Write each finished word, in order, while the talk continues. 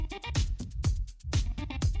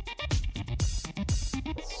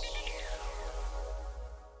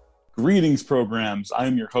Greetings, programs. I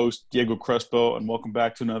am your host, Diego Crespo, and welcome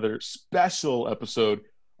back to another special episode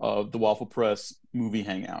of the Waffle Press Movie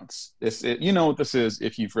Hangouts. You know what this is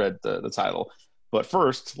if you've read the title. But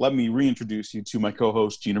first, let me reintroduce you to my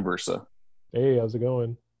co-host, Gina Versa. Hey, how's it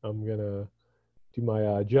going? I'm going to do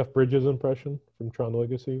my Jeff Bridges impression from Tron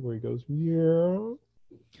Legacy, where he goes, yeah.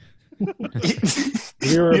 We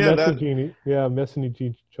were messaging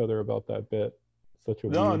each other about that bit. Such a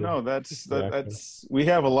that's we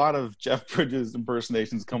have a lot of Jeff Bridges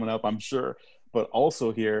impersonations coming up, I'm sure. But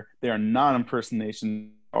also here, they are not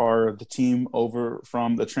impersonations, are the team over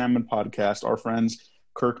from the Tramman podcast, our friends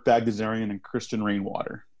Kirk Bagdasarian and Christian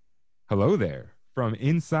Rainwater. Hello there. From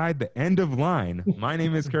inside the end of line, my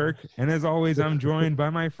name is Kirk, and as always, I'm joined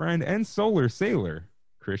by my friend and solar sailor,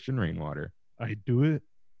 Christian Rainwater. I do it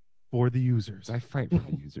for the users. I fight for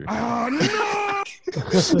the users. Oh, no!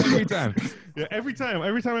 Every time. Yeah, every time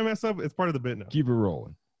I mess up, it's part of the bit now. Keep it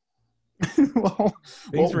rolling.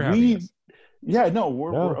 Thanks for having us. Yeah, no,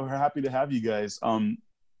 we're happy to have you guys.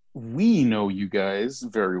 We know you guys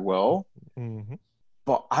very well,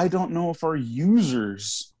 but I don't know if our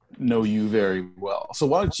users know you very well. So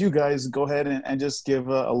why don't you guys go ahead and just give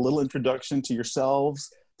a little introduction to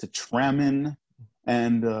yourselves, to Tramman,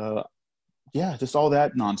 and just all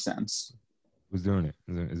that nonsense. Who's doing it?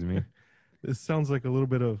 Is it me? This sounds like a little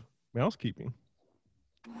bit of mousekeeping.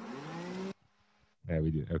 Yeah, we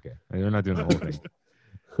do. Okay. They're not doing the whole thing.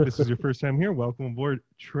 This is your first time here. Welcome aboard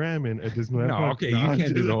Tramman at Disneyland. No, okay, you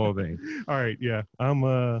can't do the whole thing. All right, yeah. I'm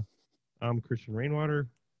Christian Rainwater,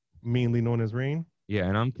 mainly known as Rain. Yeah,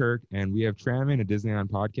 and I'm Kirk, and we have Tramman, a Disneyland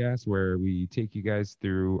podcast where we take you guys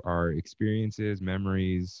through our experiences,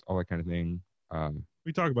 memories, all that kind of thing.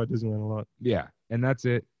 We talk about Disneyland a lot. Yeah, and that's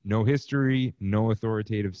it. No history, no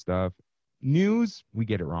authoritative stuff. News, we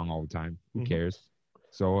get it wrong all the time. Who cares?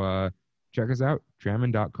 So check us out,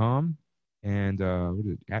 tramman.com, and what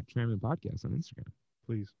is it? At Tramman Podcast on Instagram.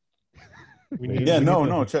 Please.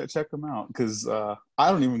 Check them out, because I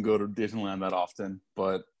don't even go to Disneyland that often,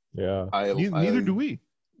 but neither do we.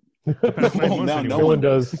 No one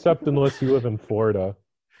does, except unless you live in Florida.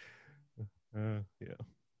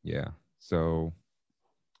 Yeah. So,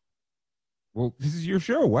 well, this is your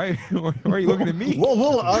show. Why are you looking at me?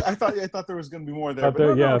 well, I thought there was going to be more there.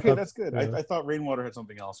 That's good. Yeah. I thought Rainwater had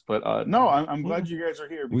something else, but no, I'm glad you guys are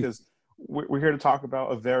here, because we're here to talk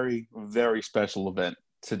about a very, very special event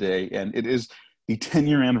today, and it is the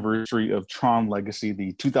 10-year anniversary of Tron Legacy,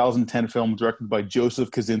 the 2010 film directed by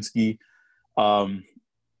Joseph Kosinski.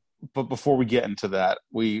 But before we get into that,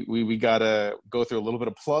 we gotta go through a little bit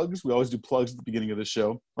of plugs. We always do plugs at the beginning of the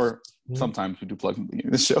show, or sometimes we do plugs at the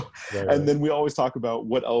beginning of the show. Right. Then we always talk about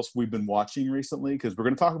what else we've been watching recently, because we're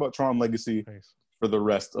going to talk about Tron Legacy for the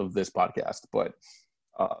rest of this podcast. But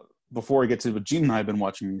before I get to what Gene and I have been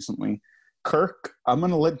watching recently, Kirk, I'm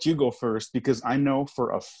going to let you go first, because I know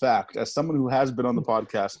for a fact, as someone who has been on the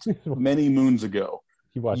podcast many moons ago,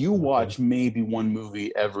 you watch maybe one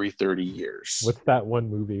movie every 30 years. What's that one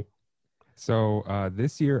movie? So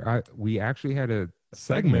this year we actually had a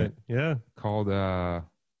segment called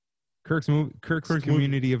Kirk's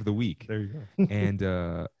Community of the Week. There you go.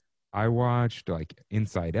 And I watched like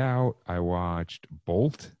Inside Out. I watched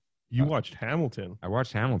Bolt. You watched Hamilton. I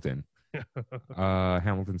watched Hamilton.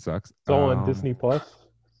 Hamilton sucks. It's all on Disney Plus.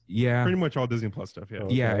 Yeah, pretty much all Disney Plus stuff. Yeah,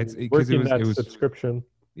 yeah. It's because it was subscription.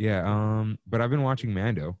 Yeah, but I've been watching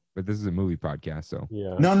Mando, but this is a movie podcast, so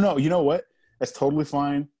yeah. No, you know what? That's totally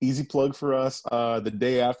fine. Easy plug for us. The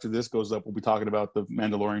day after this goes up, we'll be talking about the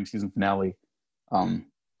Mandalorian season finale.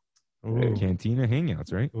 Cantina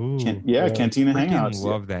Hangouts, right? Cantina Hangouts.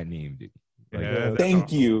 Love that name, dude. Like,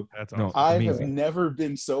 thank you. That's awesome. I have never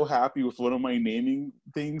been so happy with one of my naming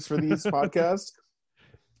things for these podcasts.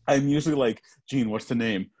 I'm usually like, Gene, what's the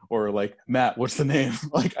name? Or like, Matt, what's the name?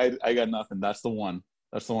 Like, I got nothing. That's the one.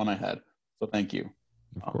 That's the one I had. So thank you.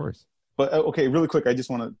 Of course. But okay, really quick, I just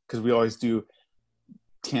want to, because we always do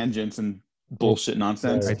tangents and bullshit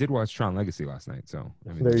nonsense. I did watch Tron Legacy last night, so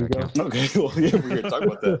I mean, there you go. counts. Okay, well, yeah, we're here to talk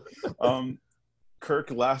about that.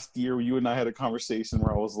 Kirk, last year, you and I had a conversation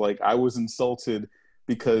where I was like, I was insulted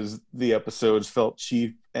because the episodes felt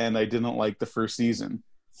cheap and I didn't like the first season.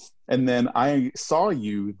 And then I saw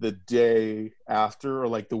you the day after, or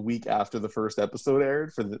like the week after the first episode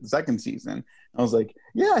aired for the second season. I was like,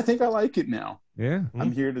 yeah, I think I like it now. Yeah.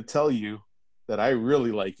 I'm here to tell you that I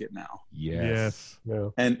really like it now. Yes. Yeah.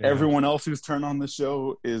 And everyone else who's turned on the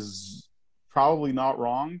show is probably not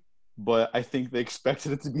wrong, but I think they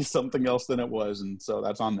expected it to be something else than it was. And so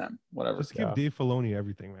that's on them. Whatever. Just give Dave Filoni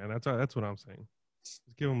everything, man. That's what I'm saying. Just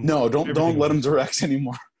give him don't let him direct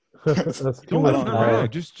anymore. That's too Don't much let her power. Yeah,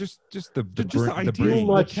 out. just the Just the idea Too brain.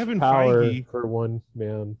 that much Kevin power Feige. for one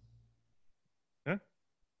man. Huh?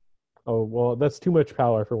 Oh well, that's too much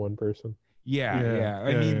power for one person. Yeah. I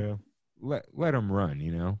Yeah, mean, yeah. let him run.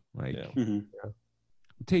 You know, like Yeah. Mhm.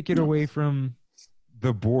 take it away from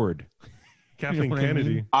the board. Kathleen what I mean?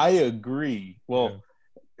 Kennedy. I agree. Well,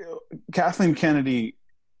 Kathleen Kennedy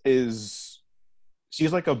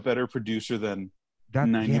she's like a better producer than That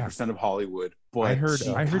 90% of Hollywood. But I heard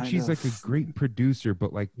kind she's like a of- great producer,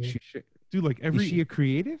 but like Dude, like is she a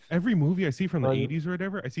creative? every movie I see from the Un- 80s or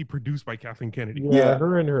whatever, I see produced by Kathleen Kennedy. Yeah,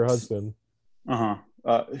 her and her husband. Your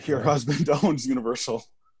Yeah. husband owns Universal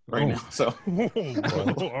right now, so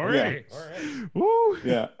All right. Yeah. All right. Woo.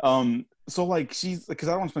 yeah. So like she's because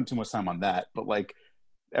I don't want to spend too much time on that, but like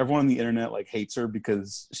everyone on the internet like hates her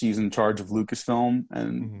because she's in charge of Lucasfilm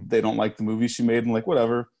and Mhm. they don't like the movies she made. And like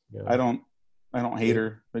whatever, Yeah. I don't hate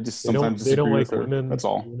her. I just They don't. sometimes They don't disagree like with her. women. That's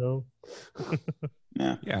all. You know.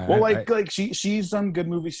 Yeah. Yeah. Well, like she's done good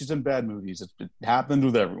movies. She's done bad movies. It happened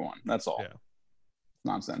with everyone. That's all. Yeah.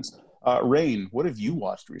 Nonsense. Rain, what have you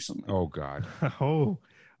watched recently? Oh God. Oh,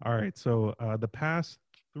 all right. So the past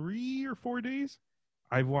 3 or 4 days,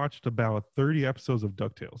 I've watched about 30 episodes of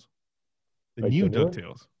DuckTales. The Like new the new one?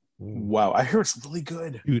 DuckTales. Wow, I heard it's really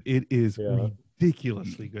good. Dude, it is Yeah.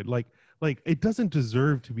 ridiculously good. Like it doesn't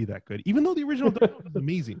deserve to be that good. Even though the original DuckTales is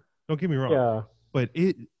amazing. Don't get me wrong. Yeah. But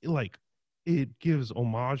it gives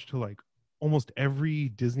homage to like almost every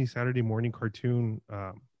Disney Saturday morning cartoon,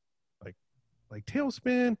 like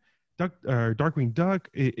Tailspin, Darkwing Duck.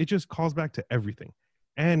 It just calls back to everything,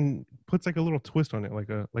 and puts like a little twist on it, like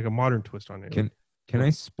a modern twist on it. Can I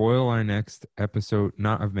spoil our next episode?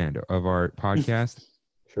 Not of Mando, of our podcast.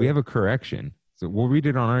 Sure. We have a correction, so we'll read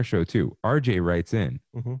it on our show too. RJ writes in,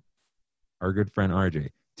 Mhm. our good friend RJ.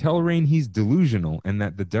 Tell Rain he's delusional and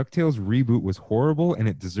that the DuckTales reboot was horrible and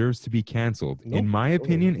it deserves to be canceled. Nope. In my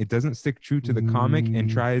opinion, it doesn't stick true to the comic and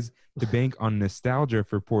tries to bank on nostalgia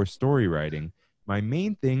for poor story writing. My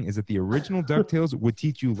main thing is that the original DuckTales would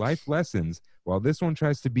teach you life lessons, while this one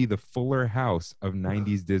tries to be the Fuller House of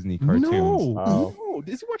 90s Disney cartoons. Wow.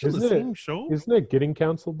 Is he watching the Isn't it- same show? Isn't it getting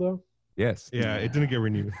canceled though? Yes. Yeah, it didn't get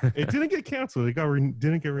renewed. It didn't get canceled. It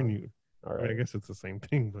didn't get renewed. All I mean, I right. guess it's the same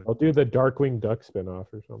thing, but I'll do the Darkwing Duck spinoff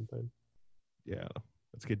or something. yeah,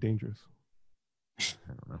 let's get dangerous. I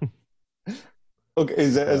don't know. Okay,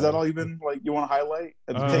 is that all you've been like you want to highlight?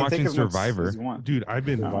 watching as much Survivor. as you want. Dude, I've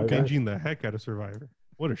been Survivor? binging the heck out of Survivor.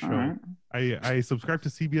 What a show! All right. I subscribed to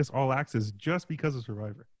CBS All Access just because of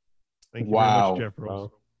Survivor. Thank you Wow. very much, Jeff Rose.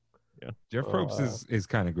 Wow. Jeff Probst is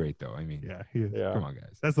kind of great, though. I mean, Yeah, he is. Yeah. come on,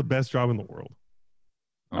 guys. That's the best job in the world.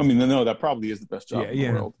 I mean, no, that probably is the best job Yeah, in the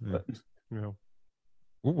yeah, world. yeah. But, You know.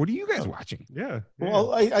 What are you guys watching? Yeah.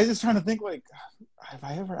 well, I just trying to think like, have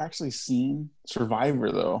I ever actually seen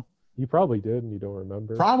Survivor though? You probably did, and you don't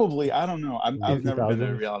remember. Probably. I don't know. I've never been to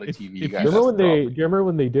 2000s. reality If- TV. if You you guys. Do you remember That's when the they? problem. Do you remember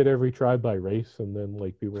when they did every tribe by race, and then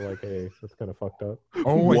like people were like, "Hey, that's kind of fucked up."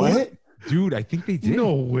 Oh, What? Dude, I think they did.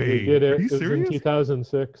 No way. They did it. Are you It was in serious?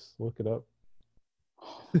 2006. Look it up.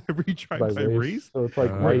 Every tribe by race. So it's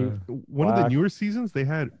like Uh, white. One of the black. newer seasons, they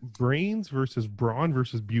had brains versus brawn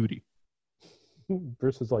versus beauty.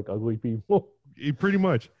 versus like ugly people. Pretty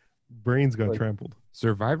much, brains got Like- trampled.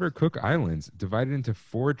 Survivor Cook Islands divided into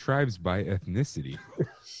 4 tribes by ethnicity.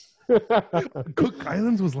 Cook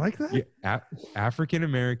Islands was like that. Yeah, African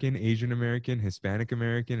American, Asian American, Hispanic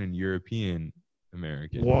American, and European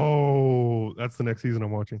American. Whoa, that's the next season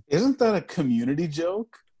I'm watching. Isn't that a Community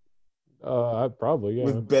joke Probably yeah.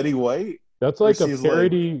 with Betty White? That's like a she's like-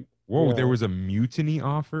 parody. Whoa, Yeah. there was a mutiny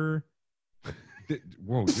offer.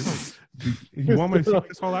 Whoa, this is, You want my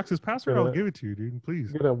CBS All Access password? I'll Yeah. give it to you, dude.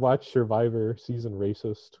 Please. I'm gonna watch Survivor season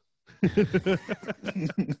racist.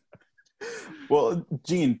 Well,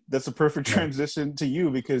 Gene, that's a perfect transition to you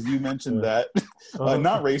because you mentioned that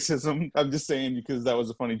not racism. I'm just saying because that was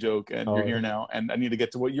a funny joke, and you're Oh, here yeah. now, and I need to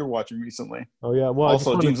get to what you're watching recently. Oh yeah. Well,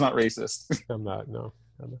 Also, I just Gene's not racist. I'm not. No.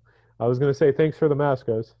 I'm not. I was gonna say thanks for the mask,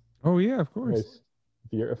 guys. oh yeah, of course. Nice.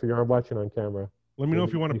 If you're watching on camera. Let me know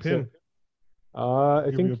if you want a pin. I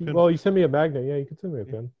Give me think. a pin. Well, you sent me a magnet. Yeah, you can send me a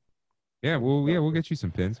Yeah. pin. Yeah, we'll get you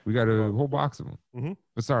some pins. We got a whole box of them. Mhm.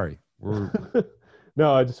 But sorry, we're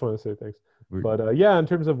No, I just want to say thanks. We- But yeah, in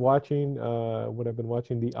terms of watching, what I've been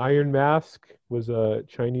watching, The Iron Mask was a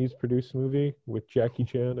Chinese produced movie with Jackie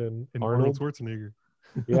Chan and And Arnold. Schwarzenegger.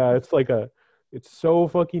 Yeah, it's so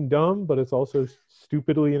fucking dumb, but it's also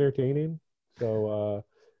stupidly entertaining. So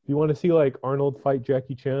if you want to see like Arnold fight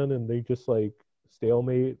Jackie Chan and they just like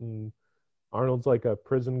stalemate, and Arnold's like a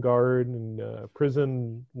prison guard and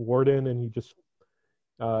prison warden, and he just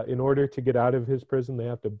in order to get out of his prison, they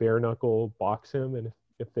have to bare knuckle box him, and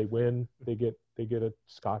if they win, they get it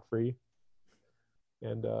scot-free.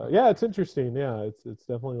 And yeah, it's interesting. Yeah, it's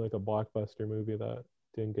definitely like a blockbuster movie that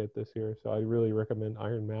didn't get this year. So I really recommend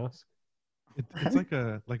Iron Mask. It's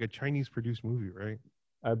like a Chinese produced movie, right?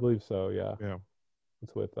 I believe so. Yeah. Yeah.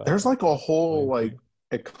 It's with. There's like a whole Lionsgate. like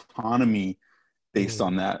economy based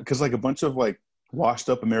on that, because like a bunch of like washed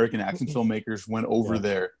up American action filmmakers went over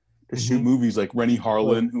there to shoot movies. Like Rennie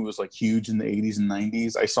Harlan, who was like huge in the 80s and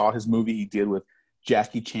 90s. I saw his movie he did with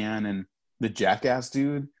Jackie Chan and the Jackass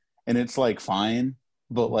dude, and it's like fine,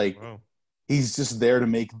 but like he's just there to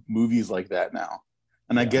make movies like that now.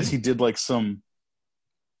 And I guess he did like some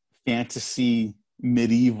fantasy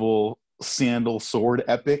medieval sandal sword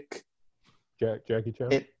epic. Jackie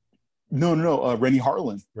Chan? No, Rennie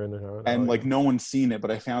Harlan. Rennie Harlan. And like no one's seen it,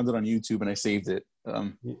 but I found it on YouTube and I saved it.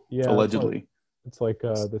 Yeah, allegedly. It's like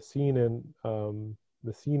the scene in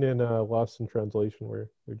Lost in Translation where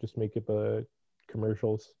they're just making the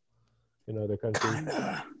commercials in other countries.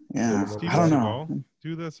 Kinda, yeah. Steve I don't know.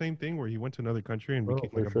 Do the same thing where he went to another country and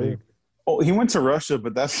became like a sure. big. Oh, he went to Russia,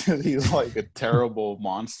 but that's because he's like a terrible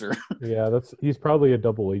monster. Yeah, he's probably a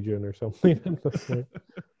double agent or something.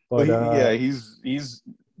 But yeah, he's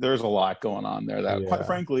there's a lot going on there that, quite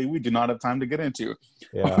frankly, we do not have time to get into.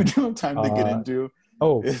 Yeah. What we do have time to get into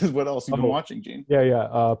is what else you've been watching, Gene.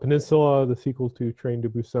 Yeah. Peninsula, the sequel to Train to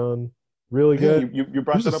Busan. Really good. You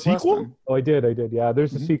brought that up last time. Oh, I did. Yeah,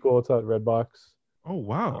 there's a sequel. It's on Redbox. Oh,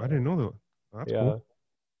 wow. I didn't know that. That's cool.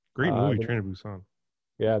 Great movie, Train to Busan.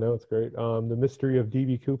 Yeah, no, it's great. The Mystery of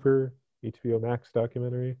D.B. Cooper, HBO Max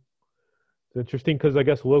documentary. It's interesting because I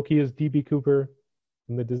guess Loki is D.B. Cooper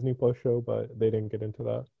in the Disney Plus show, but they didn't get into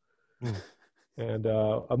that. And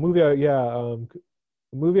a movie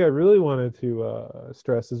I really wanted to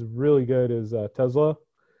stress is really good is Tesla,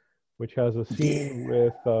 which has a scene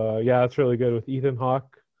with it's really good with Ethan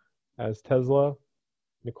Hawke as Tesla,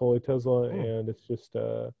 Nikola Tesla, and it's just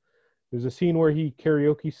there's a scene where he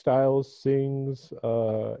karaoke styles sings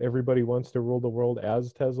Everybody Wants to Rule the World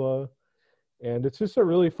as Tesla. And it's just a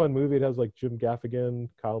really fun movie. It has like Jim Gaffigan,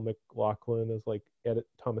 Kyle MacLachlan as like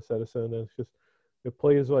Thomas Edison. And it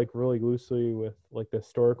plays like really loosely with like the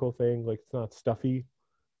historical thing. Like it's not stuffy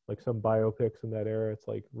like some biopics in that era. It's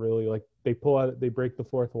like really like they break the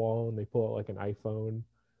fourth wall and they pull out like an iPhone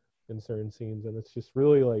in certain scenes. And it's just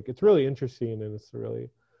really like, it's really interesting and it's really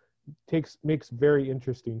makes very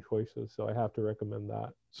interesting choices. So I have to recommend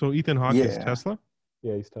that. So Ethan Hawke is Tesla?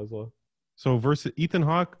 Yeah, he's Tesla. So versus Ethan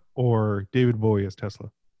Hawke or David Bowie as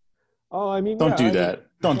Tesla? Oh, I mean, don't do that.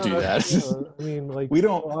 Don't do that. I mean, like we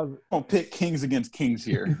don't pit kings against kings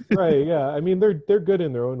here. Right? Yeah. I mean, they're good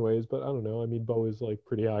in their own ways, but I don't know. I mean, Bowie's like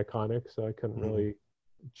pretty iconic, so I couldn't really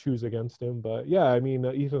choose against him. But yeah, I mean,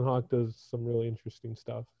 Ethan Hawke does some really interesting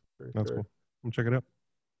stuff. That's cool. I'm check it out.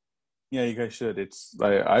 Yeah, you guys should.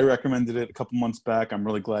 I recommended it a couple months back. I'm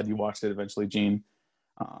really glad you watched it eventually, Gene.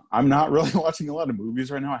 I'm not really watching a lot of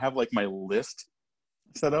movies right now. I have like my list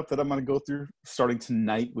set up that I'm going to go through starting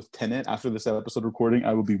tonight with Tenet. After this episode recording,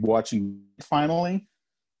 I will be watching finally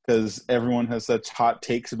because everyone has such hot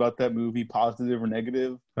takes about that movie, positive or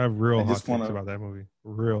negative. I have hot takes about that movie.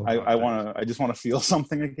 I just want to feel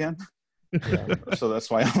something again. Yeah. So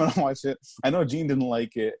that's why I'm going to watch it. I know Gene didn't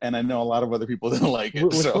like it, and I know a lot of other people didn't like it.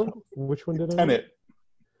 Which one did I? Tenet.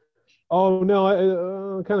 Oh no,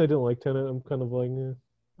 I kind of didn't like Tenet. I'm kind of like,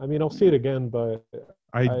 I mean, I'll see it again, but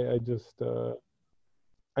I just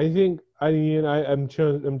I'm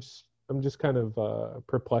just kind of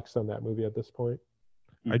perplexed on that movie at this point.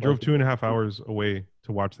 I drove 2.5 hours away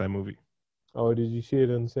to watch that movie. Oh, did you see it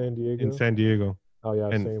in San Diego? In San Diego. Oh yeah,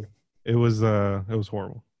 and same. It was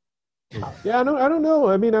horrible. Yeah, I don't know.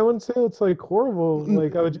 I mean, I wouldn't say it's like horrible.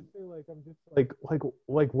 Like I would just say like I'm just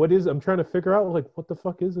like what is? I'm trying to figure out like what the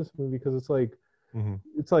fuck is this movie, because it's like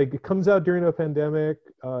it's like it comes out during a pandemic.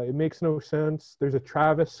 It makes no sense. There's a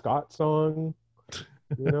Travis Scott song.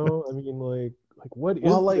 You know, I mean, like what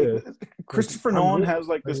is this? Christopher Nolan has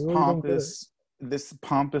like this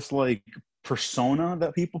pompous like persona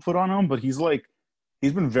that people put on him, but he's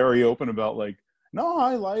been very open about like, no,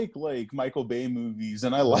 I like Michael Bay movies,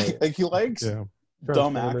 and I he likes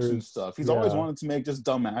dumb action stuff. He's always wanted to make just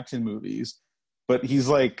dumb action movies, but he's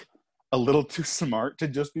like a little too smart to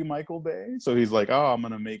just be Michael Bay. So he's like, oh, I'm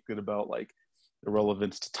gonna make it about like the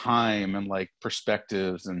relevance to time and like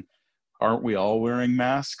perspectives and aren't we all wearing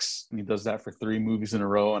masks? And he does that for 3 movies in a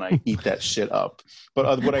row, and I eat that shit up.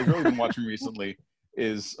 But what I've really been watching recently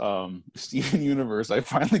is Steven Universe. I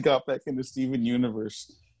finally got back into Steven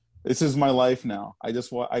Universe. This is my life now. I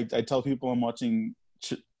tell people I'm watching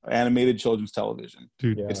animated children's television.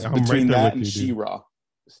 Dude, it's between that and She-Ra.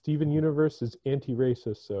 Steven Universe is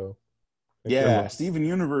anti-racist, so Yeah, Steven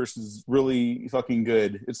Universe is really fucking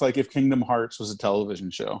good. It's like if Kingdom Hearts was a television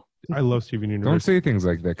show. I love Steven Universe. Don't say things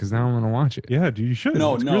like that because now I'm gonna watch it. Yeah, dude, you should.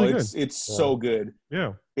 No, it's no, really it's good. it's so good.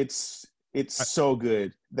 Yeah, It's so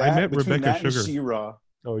good. I met between Rebecca that and Sugar. She-Ra.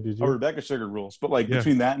 Oh, did you? Oh, Rebecca Sugar rules. But like Yeah.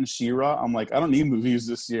 between that and She-Ra, I'm like, I don't need movies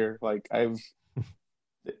this year. Like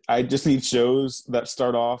I just need shows that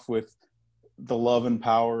start off with the love and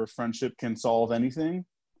power of friendship can solve anything.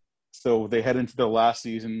 So they head into their last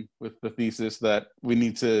season with the thesis that we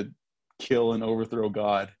need to kill and overthrow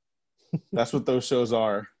God. That's what those shows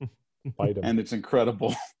are. Fight 'em. And it's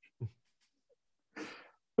incredible.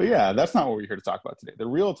 But yeah, that's not what we're here to talk about today. The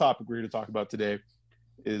real topic we're here to talk about today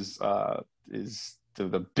is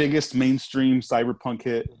the biggest mainstream cyberpunk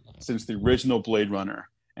hit since the original Blade Runner.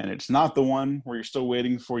 And it's not the one where you're still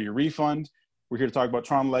waiting for your refund. We're here to talk about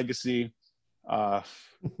Tron Legacy.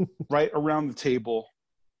 Right around the table,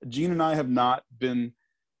 Gene and I have not been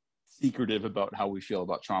secretive about how we feel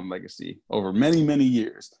about Tron Legacy over many, many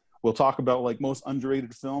years. We'll talk about like most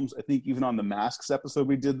underrated films. I think even on the Masks episode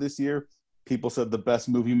we did this year, people said the best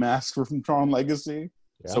movie masks were from Tron Legacy.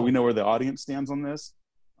 Yeah. So we know where the audience stands on this.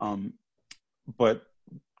 But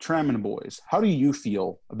Trammon boys, how do you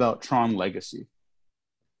feel about Tron Legacy?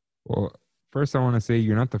 Well, first I want to say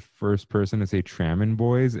you're not the first person to say Trammon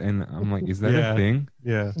boys, and I'm like, is that a thing?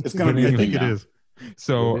 Yeah, it's gonna be. I think it is.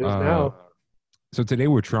 So, it is now. So today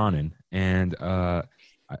we're Tronin, and I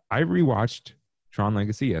rewatched Tron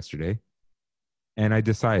Legacy yesterday, and I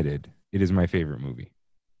decided it is my favorite movie.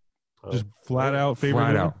 Just flat out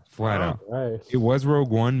favorite. Flat out. Nice. It was Rogue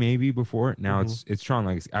One maybe before. Now it's Tron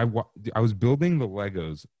Legacy. I was building the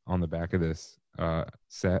Legos on the back of this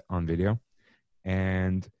set on video,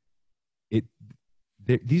 and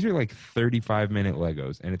these are like 35-minute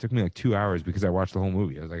Legos, and it took me like 2 hours because I watched the whole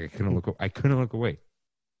movie. I was like, I couldn't look away.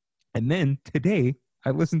 And then today I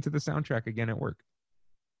listened to the soundtrack again at work.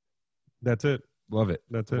 That's it. Love it.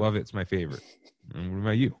 That's it. Love it. It's my favorite. And what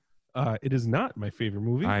about you? It is not my favorite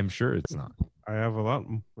movie. I'm sure it's not. I have a lot.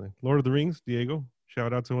 Like Lord of the Rings, Diego.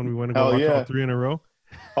 Shout out to when we went to go watch all 3 in a row.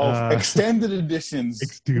 Oh, extended editions.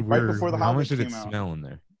 Right before the How much Hobbit did it came out. smell in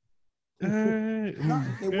there?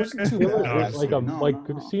 It wasn't too bad.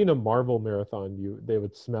 Seeing a Marvel marathon, they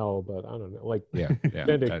would smell, but I don't know. Like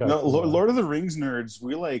Lord of the Rings nerds,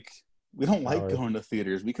 we don't like going to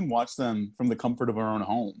theaters. We can watch them from the comfort of our own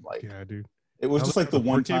home. Like, yeah, dude. It was just like the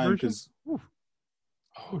one time because.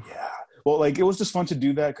 Oh yeah. Well, like it was just fun to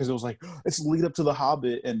do that because it was like it's lead up to the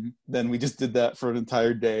Hobbit, and then we just did that for an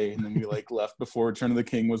entire day, and then we like left before Return of the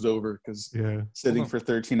King was over because sitting for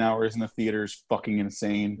 13 hours in the theater is fucking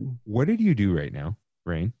insane. What did you do right now,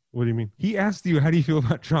 Rain? What do you mean? He asked you, "How do you feel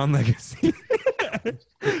about Tron Legacy?"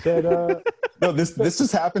 No, this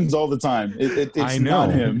just happens all the time. It's I know.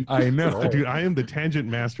 not him. I know, dude. I am the tangent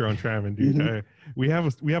master on Trammon, dude. We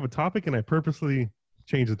have a topic, and I purposely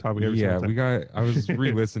change the topic every single time. I was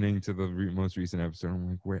re-listening to the most recent episode. I'm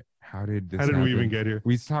like, wait, how did this happen? We even get here?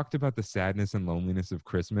 We talked about the sadness and loneliness of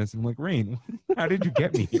Christmas. I'm like, Rain, how did you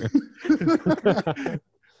get me here?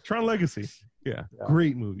 Tron Legacy. Yeah.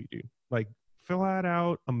 Great movie, dude. Like, flat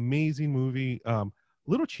out, amazing movie.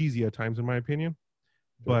 Little cheesy at times, in my opinion.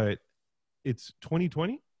 But it's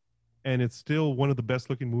 2020, and it's still one of the best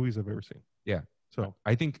looking movies I've ever seen. Yeah. So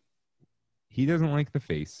I think he doesn't like the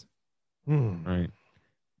face. Right.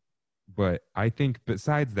 But I think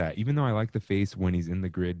besides that, even though I like the face when he's in the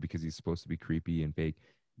grid because he's supposed to be creepy and fake,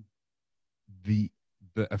 the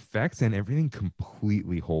effects and everything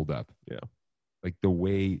completely hold up. Yeah. Like the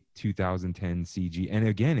way 2010 CG, and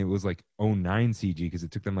again, it was like 09 CG because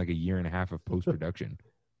it took them like a year and a half of post-production.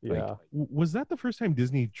 Yeah. Was that the first time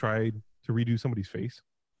Disney tried to redo somebody's face?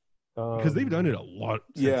 Because they've done it a lot.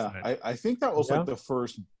 I think that was like the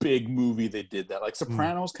first big movie they did that. Like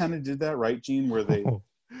Sopranos kind of did that, right, Gene? Where they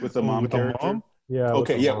with the mom character. The mom? Yeah.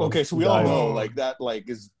 Okay. Yeah. Okay. So we all know like that. Like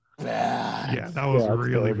is bad. Yeah, that was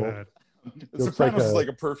really bad. Sopranos is like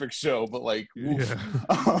a perfect show, but like,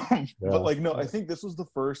 but like no, I think this was the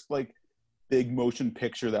first like big motion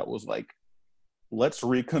picture that was like, let's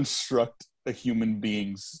reconstruct a human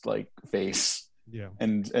being's like face,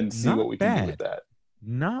 and see what we can do with that.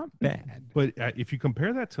 Not bad, but if you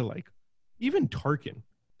compare that to like even Tarkin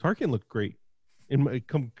looked great.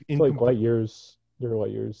 Light years. There were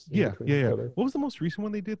light years. Yeah. What was the most recent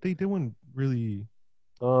one they did? They did one really.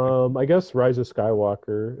 I guess Rise of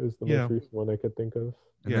Skywalker is the most recent one I could think of.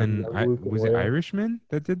 And then was it Irishman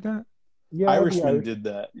that did that? Yeah, Irishman did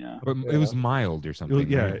that. Yeah, but it was mild or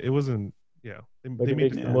something. It wasn't. Yeah, they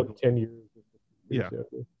made it look 10 years. Yeah.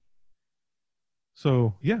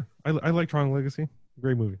 So I like Tron Legacy.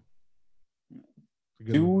 Great movie.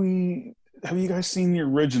 have you guys seen the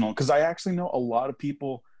original? Because I actually know a lot of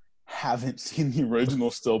people haven't seen the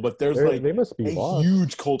original still, but there's They must be a lost.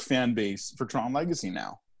 huge cult fan base for Tron Legacy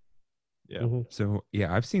now. Yeah. Mhm. So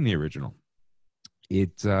yeah, I've seen the original.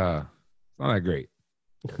 It's not that great.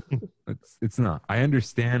 It's not. I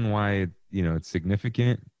understand why it's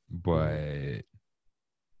significant, but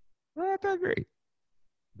not that great.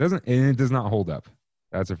 It does not hold up.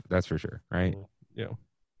 That's for sure, right? Yeah.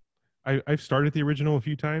 I've started the original a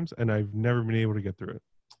few times and I've never been able to get through it.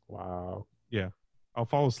 Wow. Yeah. I'll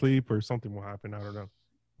fall asleep or something will happen. I don't know.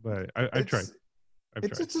 But I've tried.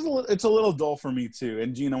 It's a little dull for me too.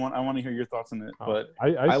 And Gene, I want to hear your thoughts on it. But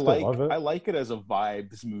I still love it. I like it as a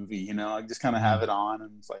vibes movie. I just kind of have it on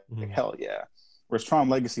and it's like hell yeah. Whereas Tron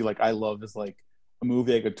Legacy, like I love is like a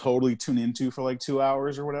movie I could totally tune into for like 2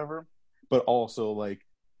 hours or whatever. But also like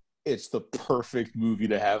it's the perfect movie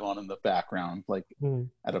to have on in the background, like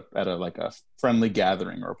at a like a friendly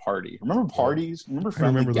gathering or a party. Remember parties? Remember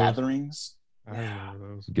friendly gatherings? I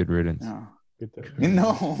remember those. Good riddance.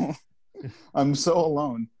 No. I'm so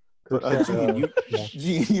alone. But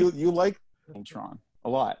Gene, you like Tron a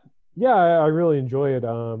lot. Yeah, I really enjoy it.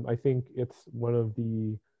 I think it's one of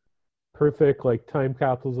the perfect like time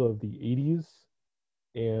capsules of the 80s.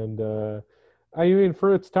 And I mean,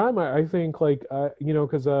 for its time, I think like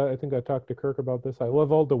because I think I talked to Kirk about this. I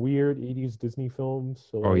love all the weird 80s Disney films.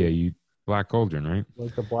 So, oh yeah, Black Cauldron, right?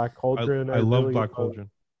 Like the Black Cauldron. I love really, Black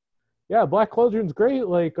Cauldron. Yeah, Black Cauldron's great.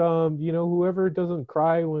 Like whoever doesn't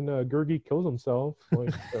cry when Gurgi kills himself,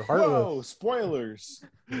 like they're heartless. Whoa, spoilers.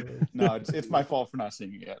 No, it's my fault for not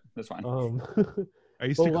seeing it yet. That's fine. I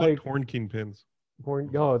used to collect Horn King pins.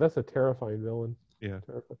 Oh, that's a terrifying villain. Yeah.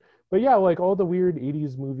 Terrifying. But yeah, like all the weird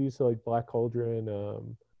 80s movies, so like Black Cauldron,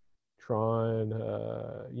 Tron,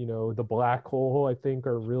 the Black Hole, I think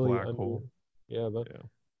are really the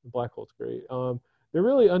Black Hole's great. They're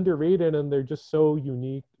really underrated and they're just so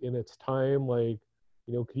unique in its time. Like,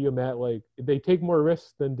 could you imagine, like, they take more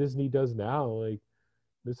risks than Disney does now. Like,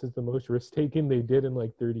 this is the most risk-taking they did in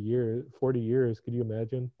like 30 years, 40 years. Could you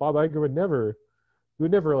imagine? Bob Iger would never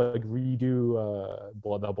like redo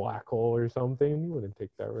the Black Hole or something. You wouldn't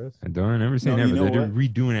take that risk. I don't ever say never. They're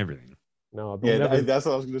redoing everything. No, that's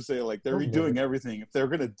what I was going to say. Like they're redoing everything. If they're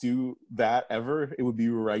going to do that ever, it would be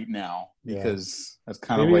right now because that's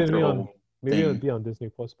kind of like their whole maybe it'll be on Disney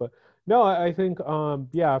Plus. But no, I think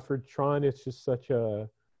for Tron, it's just such a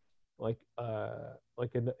like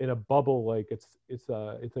in a bubble. Like it's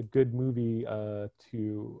a good movie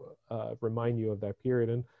to remind you of that period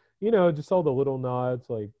and. Just all the little nods,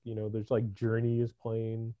 like, there's like Journey is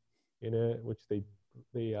playing in it, which they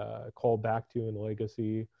call back to in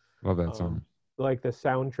Legacy. Love that song. Like the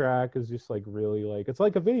soundtrack is just like really like, it's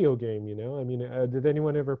like a video game, I mean, did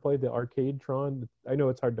anyone ever play the arcade Tron? I know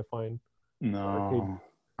it's hard to find. No.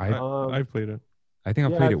 I've played it. I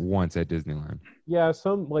think I played it once at Disneyland. Yeah,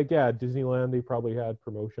 Disneyland, they probably had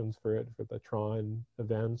promotions for it for the Tron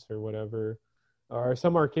events or whatever. Or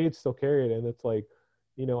some arcades still carry it, and it's like,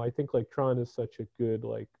 I think like Tron is such a good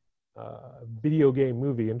like video game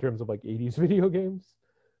movie in terms of like 80s video games,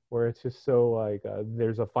 where it's just so like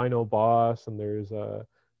there's a final boss and there's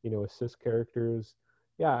assist characters.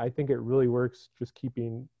 Yeah, I think it really works just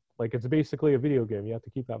keeping like it's basically a video game. You have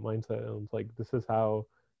to keep that mindset, and it's like this is how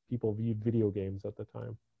people viewed video games at the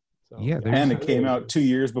time. So, and it came out 2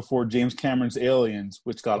 years before James Cameron's Aliens,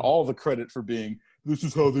 which got all the credit for being this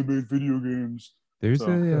is how they made video games. There's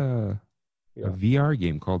a VR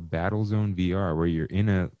game called Battlezone VR where you're in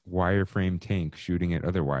a wireframe tank shooting at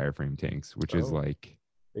other wireframe tanks, which is like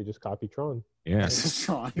they just copy Tron. Yeah, it's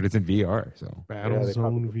Tron, but it's in VR. So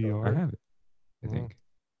Battlezone VR. I have it. I think.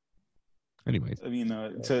 Anyways, I mean,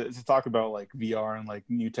 to talk about like VR and like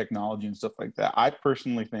new technology and stuff like that, I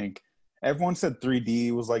personally think everyone said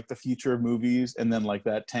 3D was like the future of movies, and then like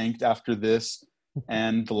that tanked after this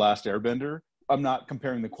and The Last Airbender. I'm not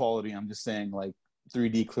comparing the quality. I'm just saying like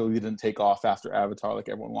 3D clearly didn't take off after Avatar like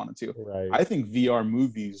everyone wanted to. Right. I think VR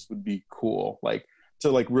movies would be cool, like to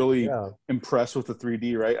like really impress with the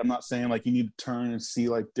 3D, right? I'm not saying like you need to turn and see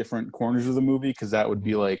like different corners of the movie because that would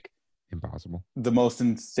be like impossible, the most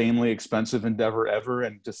insanely expensive endeavor ever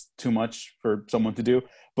and just too much for someone to do.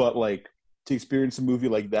 But like to experience a movie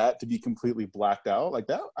like that to be completely blacked out like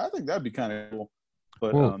that, I think that'd be kind of cool.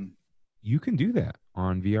 But you can do that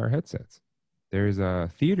on VR headsets. There's a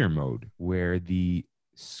theater mode where the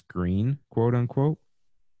screen, quote unquote,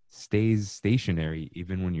 stays stationary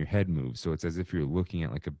even when your head moves. So it's as if you're looking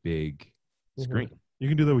at like a big screen. You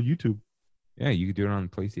can do that with YouTube. Yeah, you can do it on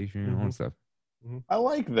PlayStation and all that stuff. I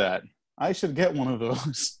like that. I should get one of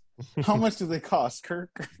those. How much do they cost,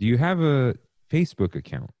 Kirk? Do you have a Facebook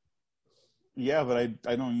account? Yeah, but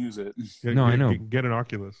I don't use it. No, I know. Get an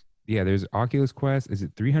Oculus. Yeah, there's Oculus Quest. Is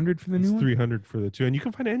it 300 for the It's new one? 300 for the 2, and you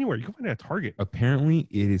can find it anywhere. You can find it at Target. Apparently,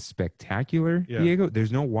 it is spectacular, Yeah. Diego.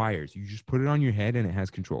 There's no wires. You just put it on your head, and it has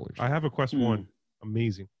controllers. I have a Quest 1.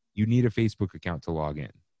 Amazing. You need a Facebook account to log in.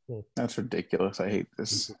 That's ridiculous. I hate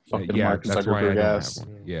this fucking Yeah, Mark that's why I Zuckerberg don't ass. have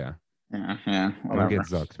one. Yeah. Yeah, Don't whatever. get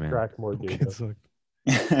zucked, man. Track more data.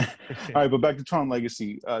 All right, but back to Tron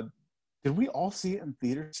Legacy. Did we all see it in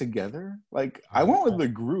theaters together? Like, I went with the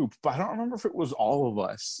group, but I don't remember if it was all of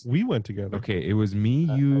us. We went together. Okay, it was me,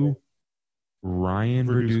 you, Ryan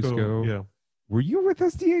Verduzco. Yeah. Were you with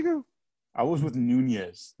us, Diego? I was with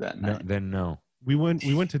Nunez that No, night. then no. We went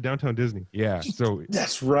to Downtown Disney. Yeah. So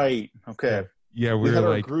That's right. Okay. yeah, We we had were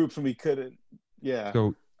our like, groups and we couldn't. Yeah.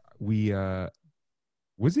 so we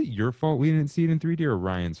was it your fault we didn't see it in 3D or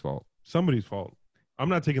Ryan's fault? Somebody's fault. I'm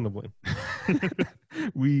not taking the blame.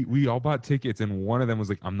 we all bought tickets and one of them was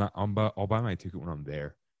like, I'll buy my ticket when I'm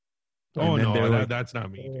there. Oh And then no, they're like, that's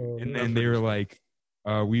not me, dude. and then they were like,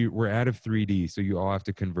 we're out of 3D, so you all have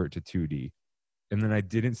to convert to 2D. And then I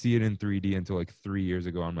didn't see it in 3D until like 3 years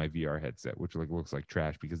ago on my VR headset, which like looks like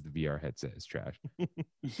trash because the VR headset is trash.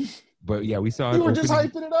 But yeah, we saw it. You were just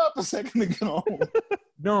hyping it up a second ago.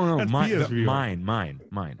 No, That's mine. PSVR.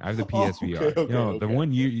 Mine. I have the Oh, PSVR. okay, No,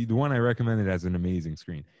 okay. the one I recommended as an amazing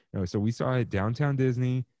screen. No, so we saw it Downtown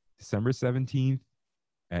Disney, December 17th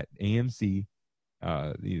at AMC.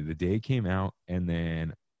 The day it came out, and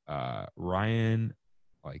then Ryan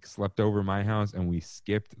like slept over my house, and we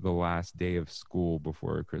skipped the last day of school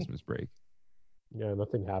before Christmas break. Yeah,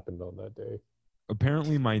 nothing happened on that day.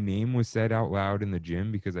 Apparently, my name was said out loud in the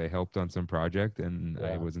gym because I helped on some project, and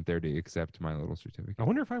I Yeah. wasn't there to accept my little certificate. I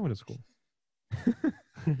wonder if I went to school.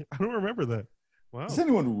 I don't remember that. Wow. Does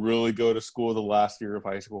anyone really go to school the last year of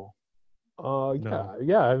high school? Yeah,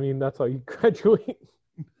 yeah. I mean, that's how you graduate.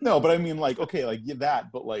 No, but I mean, like, okay, like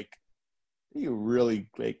that, but like, do you really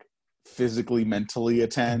like physically, mentally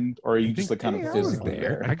attend, or are you just like kind Hey, of I was physically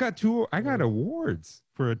there. I got awards.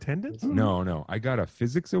 For attendance? No. I got a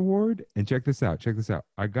physics award, and check this out.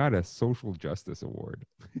 I got a social justice award.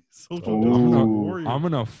 Social Ooh. justice I'm warriors. I'm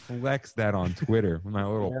gonna flex that on Twitter with my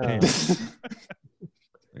little Yeah. pin.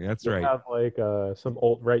 That's You'll right. have like some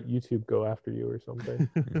alt-right YouTube go after you or something.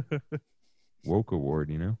 Woke award,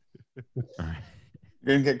 you know. All right.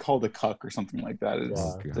 You're gonna get called a cuck or something like that. It's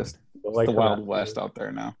Yeah. just But, like, the for Wild that- West out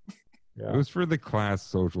there now. It Yeah. was for the class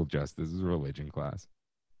social justice. This is a religion class.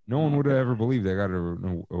 No one would have ever believed I got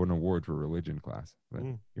an award for religion class. But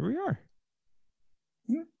Mm. here we are.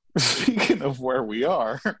 Speaking of where we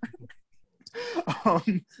are,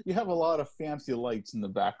 you have a lot of fancy lights in the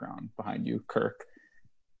background behind you, Kirk.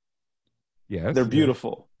 Yes. They're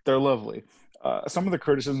beautiful. They're lovely. Some of the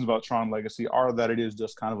criticisms about Tron Legacy are that it is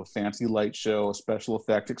just kind of a fancy light show, a special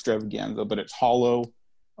effect extravaganza, but it's hollow.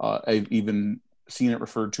 I've even seen it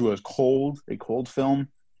referred to as a cold film.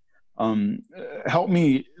 Help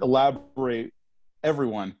me elaborate,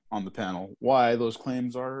 everyone on the panel, why those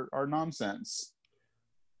claims are nonsense.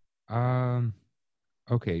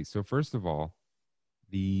 Okay, so first of all,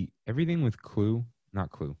 everything with Flynn.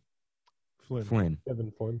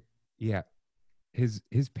 Kevin Flynn. Yeah. His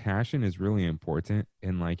passion is really important,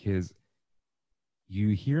 and like you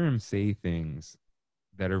hear him say things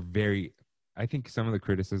that are very, I think some of the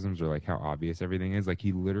criticisms are like how obvious everything is. Like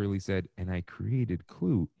he literally said, and I created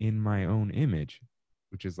Clue in my own image,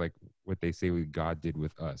 which is like what they say God did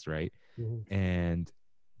with us, right? Mhm.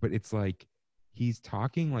 But it's like he's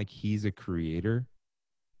talking like he's a creator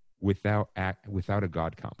without a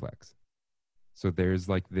God complex. So there's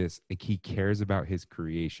like this, like he cares about his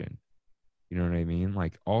creation. You know what I mean?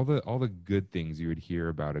 Like all the good things you would hear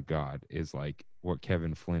about a God is like what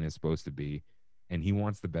Kevin Flynn is supposed to be. And he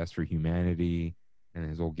wants the best for humanity and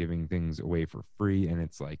his whole giving things away for free. And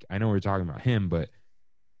it's like, I know we're talking about him, but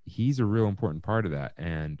he's a real important part of that.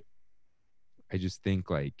 And I just think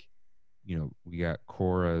like, you know, we got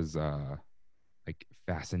Cora's like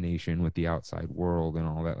fascination with the outside world and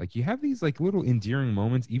all that. Like you have these like little endearing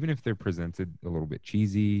moments, even if they're presented a little bit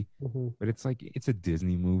cheesy, Mhm. but it's like, it's a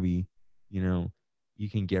Disney movie, you know, you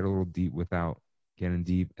can get a little deep without getting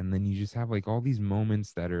deep. And then you just have like all these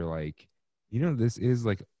moments that are like, you know, this is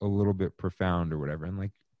like a little bit profound or whatever. And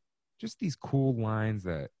like just these cool lines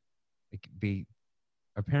that like they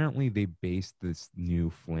based this new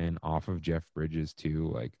Flynn off of Jeff Bridges too.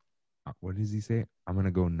 Like, what does he say? I'm going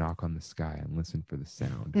to go knock on the sky and listen for the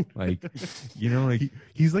sound. Like, you know, like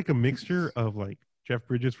he's like a mixture of like Jeff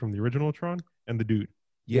Bridges from the original Tron and the dude.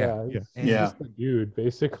 yeah. He's And just a dude,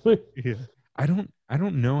 basically. Yeah. I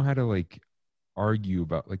don't know how to like argue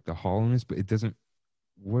about like the hollowness, but it doesn't.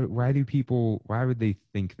 Why would they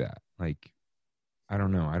think that? Like, I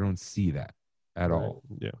don't know. I don't see that at all.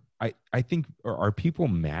 Yeah. I think are people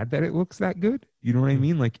mad that it looks that good? You know what I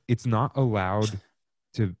mean? Like it's not allowed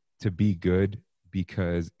to be good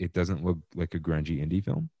because it doesn't look like a grungy indie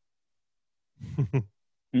film.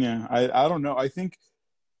 Yeah, I don't know. I think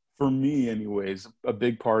for me, anyways, a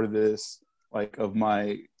big part of this, like of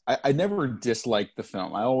my, I never disliked the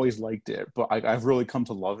film. I always liked it, but I've really come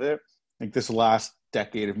to love it. Like this last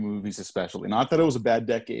decade of movies, especially. Not that it was a bad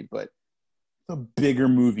decade, but the bigger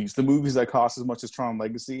movies, the movies that cost as much as Tron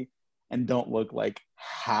Legacy and don't look like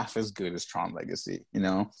half as good as Tron Legacy. You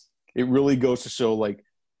know, it really goes to show like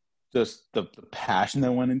just the passion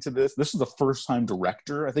that went into this. This is the first time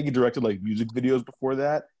director. I think he directed like music videos before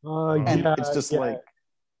that. And Yeah, it's just yeah, like,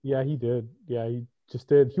 yeah, he did. Yeah, he just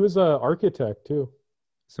did. He was an architect too.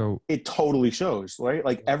 So it totally shows, right?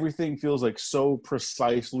 Like everything feels like so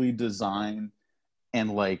precisely designed and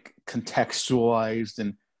like contextualized,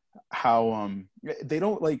 and how they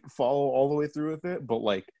don't like follow all the way through with it, but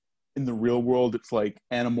like in the real world it's like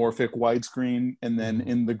anamorphic widescreen, and then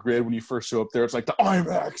in the grid when you first show up there it's like the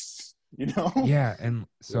IMAX, you know? yeah, and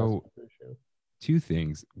so two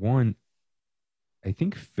things. One, I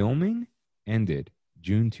think filming ended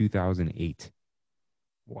June 2008.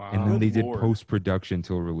 Wow. And then they Good did Lord. post-production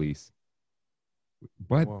till release.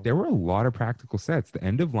 But there were a lot of practical sets. The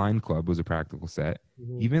End of Line Club was a practical set.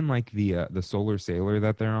 Even like the Solar Sailor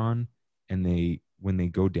that they're on, and when they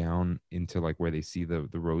go down into like where they see the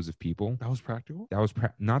rows of people. That was practical? That was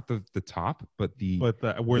not the top, but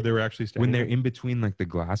where they were actually standing. When they're in between like the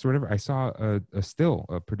glass or whatever. I saw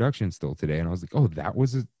a production still today, and I was like, oh,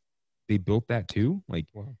 they built that too? Like,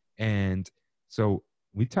 wow. And so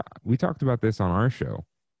we talked about this on our show.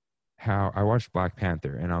 How I watched Black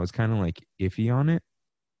Panther and I was kind of like iffy on it.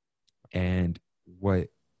 And what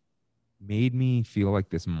made me feel like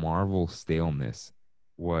this Marvel staleness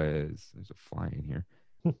was, there's a fly in here.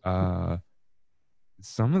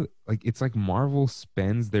 Some of like, it's like Marvel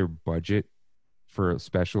spends their budget for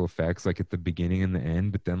special effects like at the beginning and the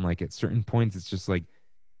end, but then like at certain points it's just like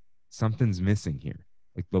something's missing here.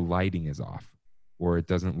 Like the lighting is off, or it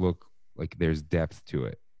doesn't look like there's depth to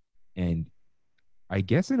it. And I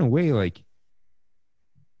guess in a way, like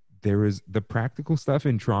there is the practical stuff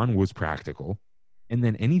in Tron was practical, and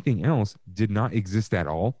then anything else did not exist at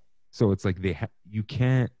all. So it's like you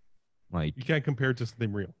can't compare it to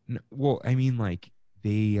something real. Well, I mean, like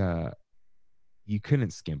you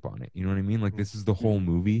couldn't skimp on it. You know what I mean? Like this is the whole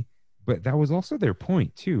movie, but that was also their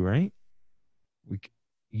point too, right?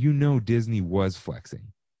 Disney was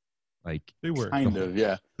flexing. Like they were kind of,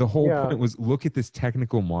 yeah. The whole point was look at this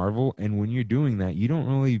technical marvel, and when you're doing that, you don't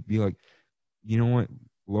really be like, you know what,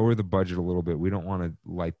 lower the budget a little bit. We don't want to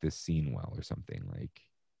light this scene well or something, like,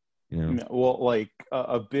 you know. Well, like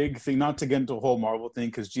a big thing, not to get into a whole Marvel thing,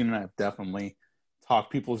 because Gene and I have definitely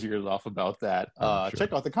talked people's ears off about that. Sure.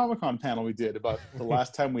 Check out the Comic-Con panel we did about the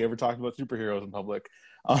last time we ever talked about superheroes in public.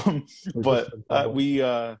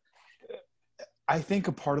 I think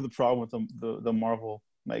a part of the problem with the Marvel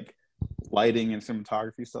like lighting and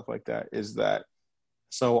cinematography stuff like that is that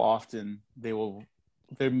so often they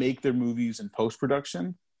make their movies in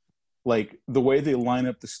post-production, like the way they line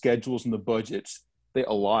up the schedules and the budgets, they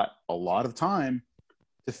allot a lot of time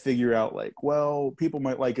to figure out like, well, people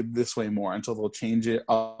might like it this way more, until they'll change it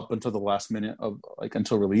up until the last minute of like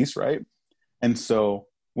until release, right? And so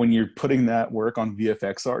when you're putting that work on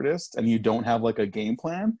VFX artists and you don't have like a game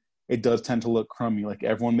plan, it does tend to look crummy. Like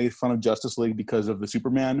everyone made fun of Justice League because of the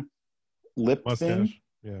Superman lip thing.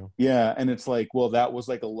 Yeah. And it's like, well, that was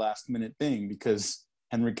like a last minute thing because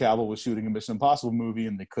Henry Cavill was shooting a Mission Impossible movie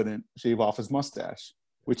and they couldn't shave off his mustache,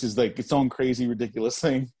 which is like its own crazy, ridiculous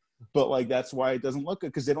thing. But like, that's why it doesn't look good,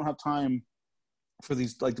 because they don't have time for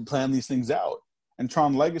these, like, to plan these things out. And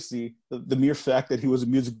Tron Legacy, the mere fact that he was a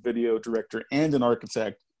music video director and an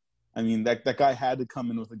architect, I mean, that guy had to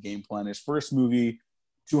come in with a game plan. His first movie,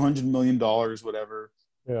 $200 million, whatever.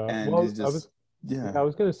 Yeah. And well, I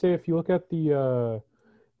was gonna say, if you look at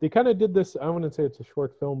they kind of did this. I wouldn't say it's a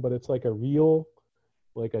short film, but it's like a reel,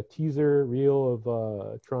 like a teaser reel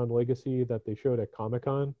of Tron Legacy that they showed at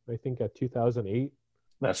Comic-Con, I think at 2008.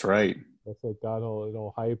 That's right. That's like got it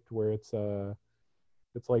all hyped, where it's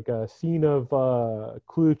like a scene of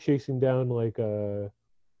Clue chasing down like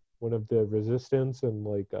one of the resistance, and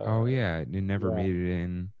like oh yeah, it never made it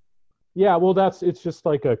in. Yeah, well, it's just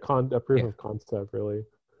like a proof of concept, really.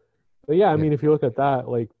 But yeah, I mean, if you look at that,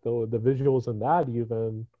 like the visuals in that,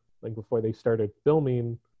 even like before they started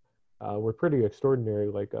filming, were pretty extraordinary.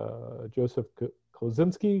 Like Joseph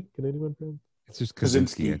Kosinski, can anyone pronounce? It's just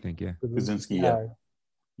Kosinski, I think. Yeah, Kosinski. Yeah.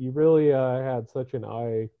 He really had such an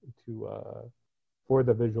eye for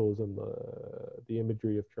the visuals and the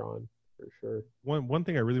imagery of Tron for sure. One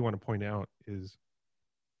thing I really want to point out is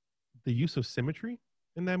the use of symmetry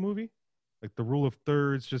in that movie, like the rule of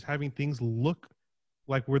thirds, just having things look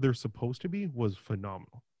like where they're supposed to be was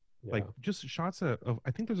phenomenal. Yeah. Like just shots of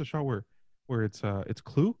I think there's a shot where it's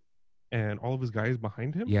Clue and all of his guys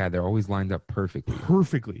behind him. Yeah, they're always lined up perfectly.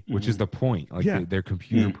 Perfectly. Which is the point. Like Yeah. they're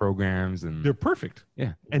computer programs and They're perfect.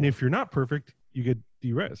 Yeah. And if you're not perfect, you get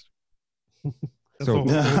de-res. That's So-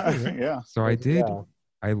 the whole thing, right? Yeah. So Yeah.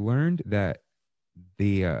 I learned that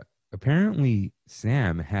the apparently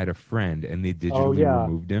Sam had a friend and they digitally yeah.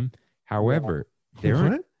 removed him. However, there What?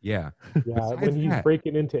 aren't yeah. Yeah, Besides when he's that-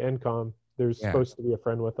 breaking into NCOM, there's Yeah. supposed to be a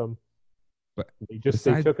friend with him. But they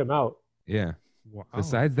besides- took him out. Yeah. Wow.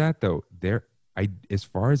 Besides that though, as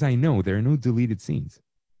far as I know, there are no deleted scenes.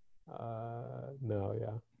 No,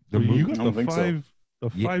 yeah. The So you movie, I got don't the think so. five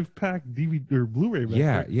 5-pack DVD or Blu-ray.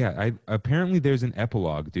 yeah, yeah. Apparently there's an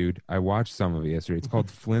epilogue, dude. I watched some of it yesterday. It's called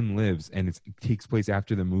Flynn Lives, and it takes place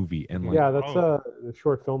after the movie. And like, Yeah, that's the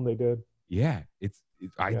short film they did. yeah,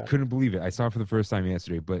 I Yeah. couldn't believe it. I saw it for the first time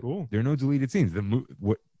yesterday, but Cool. there are no deleted scenes.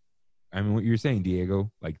 What you're saying,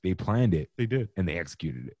 Diego, like they planned it They did. and they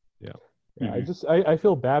executed it. Yeah, I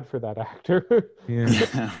feel bad for that actor.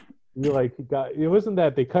 Yeah. It wasn't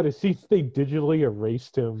that they cut his scenes; they digitally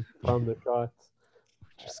erased him from the shots.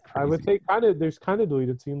 Just I would crazy. say there's kind of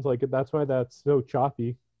deleted scenes like it. That's why that's so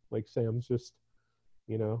choppy. Like Sam's just,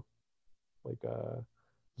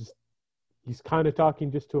 just he's kind of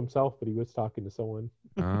talking just to himself, but he was talking to someone.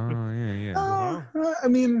 Oh yeah. I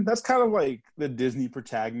mean, that's kind of like the Disney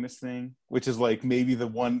protagonist thing, which is like maybe the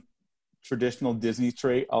one traditional Disney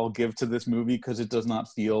trait I'll give to this movie because it does not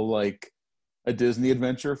feel like a Disney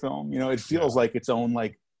adventure film. It feels like its own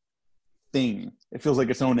like thing. It feels like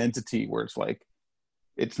its own entity where it's like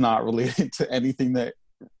it's not related to anything that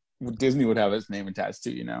Disney would have its name attached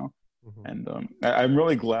to. Mhm. And I'm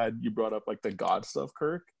really glad you brought up like the God stuff,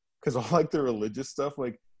 Kirk, because all like the religious stuff,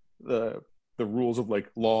 like the rules of like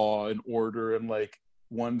law and order and like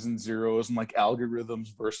ones and zeros and like algorithms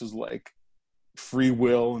versus like free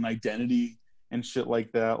will and identity and shit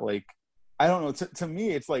like that. Like, I don't know. To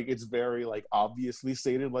me, it's like it's very like obviously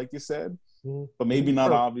stated, like you said, but maybe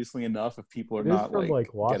not obviously enough if people are not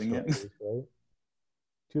like Lost getting it. writers, right?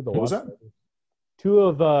 Two of the What was Lost that? writers. Two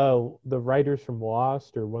of the writers from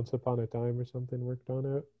Lost or Once Upon a Time or something worked on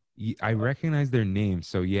it. I recognize their names,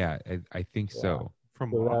 so yeah, I think so.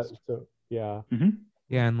 From So Lost. yeah.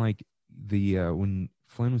 Yeah, and like the when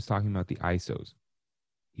Flynn was talking about the ISOs,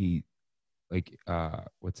 he like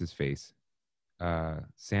what's his face?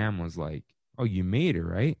 Sam was like, "Oh, you made her,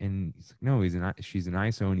 right?" And he's like, "No, she's an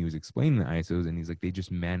ISO." And he was explaining the ISOs, and he's like, "They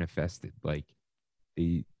just manifested, like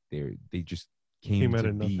they just came Out to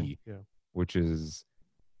of nothing. be," Yeah. which is,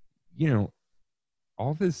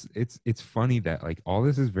 all this. It's funny that like all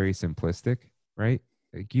this is very simplistic, right?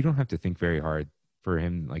 Like you don't have to think very hard for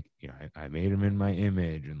him. Like I made him in my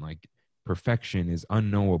image, and like perfection is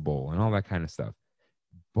unknowable, and all that kind of stuff.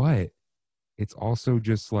 But it's also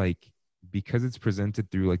just like because it's presented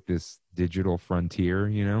through like this digital frontier,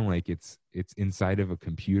 like it's inside of a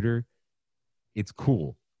computer. It's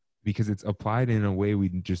cool because it's applied in a way we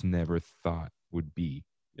just never thought would be.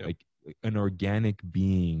 Yep. Like an organic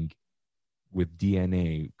being with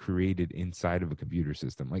DNA created inside of a computer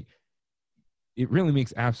system. Like it really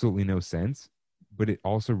makes absolutely no sense, but it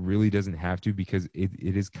also really doesn't have to because it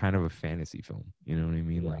is kind of a fantasy film. You know what I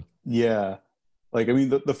mean? Yeah. Like, Yeah. Like, I mean,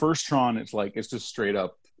 the first Tron, it's just straight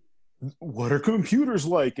up, what are computers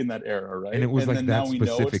like in that era, right? and it was like then that now we know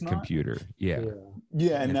specific it's not. computer. Yeah.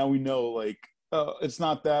 Yeah, and now we know, like, it's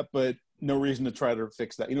not that, but no reason to try to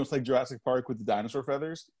fix that. It's like Jurassic Park with the dinosaur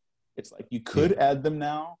feathers. It's like you could add them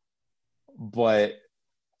now, but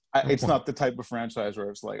it's not the type of franchise where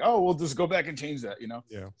it's like, oh, we'll just go back and change that,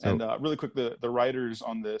 Yeah. And really quick, the writers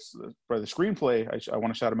on this, for the screenplay, I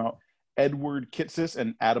want to shout them out. Edward Kitsis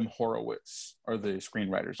and Adam Horowitz are the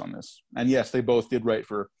screenwriters on this. And yes, they both did write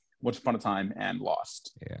for Once Upon a Time and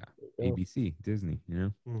Lost. Yeah. ABC, Disney,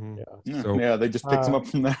 Mhm. Yeah, So- they just picked them up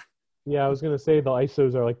from there. Yeah, I was gonna say the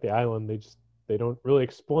ISOs are like the island. They don't really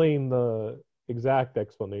explain the exact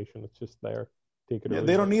explanation. It's just there. Take it. Yeah,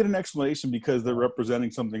 they don't need an explanation because they're representing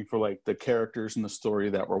something for like the characters in the story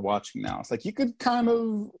that we're watching now. It's like you could kind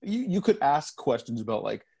of you could ask questions about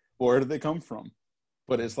like where did they come from,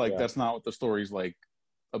 but it's like that's not what the story's like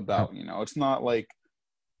about. It's not like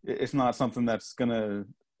it's not something that's gonna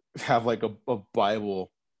have like a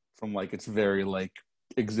Bible from like its very like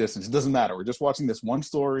existence. It doesn't matter. We're just watching this one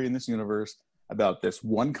story in this universe about this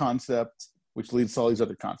one concept, which leads to all these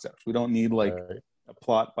other concepts. We don't need like a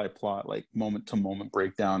plot by plot, like moment to moment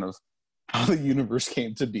breakdown of how the universe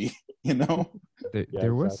came to be, you know?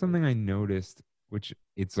 There was exactly. something I noticed, which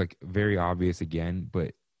it's like very obvious again,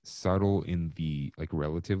 but subtle in the like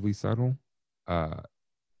relatively subtle. Uh,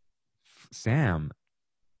 Sam,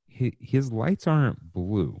 his lights aren't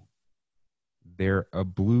blue; they're a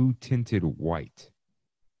blue tinted white,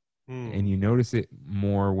 and you notice it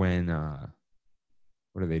more when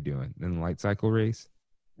what are they doing in the light cycle race?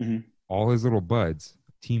 Mm-hmm. All his little buds,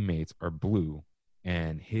 teammates, are blue,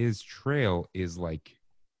 and his trail is like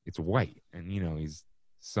it's white, and he's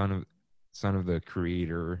son of son of the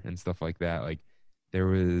creator and stuff like that. Like there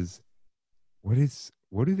was what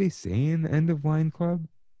do they say in the end of Line Club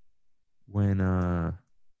when like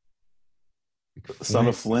Son Flynn?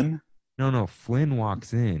 of Flynn. No, Flynn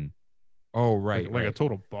walks in. Oh, like right, like a right.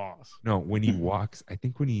 total boss. No, when he walks, I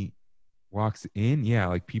think when he walks in, yeah,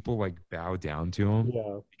 like people like bow down to him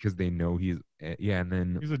Yeah. because they know yeah,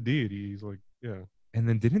 He's a deity. He's like, yeah. and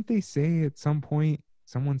then didn't they say at some point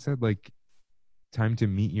someone said like time to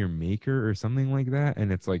meet your maker or something like that,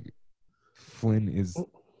 and it's like Flynn is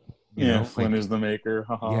Yeah, Flynn like is the maker.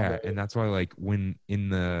 Haha. yeah, and that's why like when in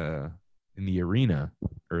the arena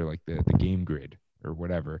or like the game grid or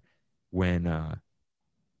whatever, when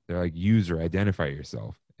they're like user identify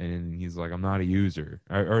yourself, and he's like I'm not a user,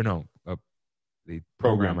 or no, the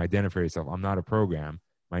program Program. identify yourself, I'm not a program,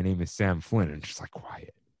 my name is Sam Flynn, and just like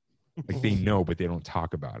quiet, like they know but they don't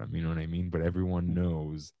talk about him, you know what I mean, but everyone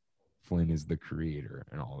knows Flynn is the creator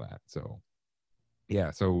and all that. So yeah,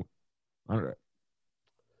 so I don't,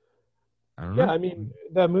 I don't Yeah, know. I mean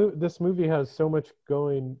this movie has so much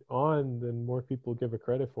going on than more people give it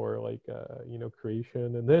credit for, like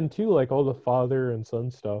creation, and then too like all the father and son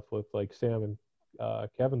stuff with like Sam and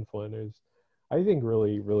Kevin Flynn is, I think,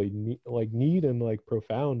 really neat and like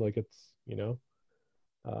profound. Like it's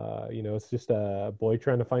it's just a boy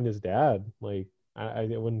trying to find his dad. Like I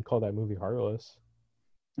wouldn't call that movie heartless.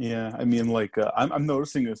 Yeah, I mean, like I'm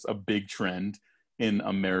noticing this a big trend in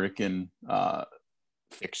American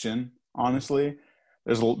fiction. Honestly,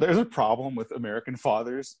 there's a problem with American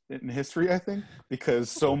fathers in history, I think, because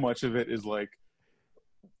so much of it is like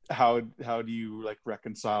how do you like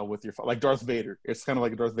reconcile with your like Darth Vader? It's kind of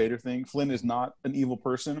like a Darth Vader thing. Flynn is not an evil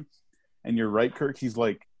person, and you're right, Kirk. He's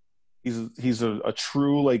like he's a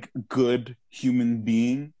true like good human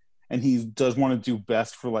being, and he does want to do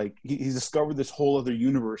best for like he's discovered this whole other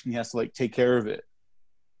universe, and he has to like take care of it.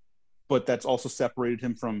 But that's also separated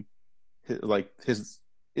him from his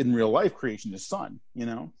in real life creation, his son,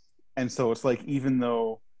 and so it's like even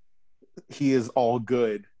though he is all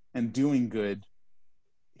good and doing good,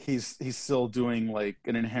 he's still doing like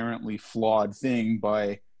an inherently flawed thing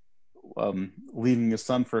by leaving his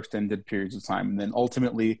son for extended periods of time, and then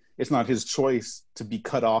ultimately it's not his choice to be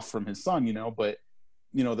cut off from his son, but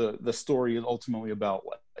the story is ultimately about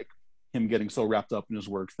like him getting so wrapped up in his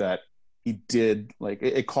work that he did like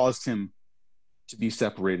it caused him to be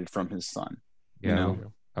separated from his son, you Yeah,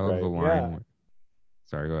 know. I love the Right. line. Yeah.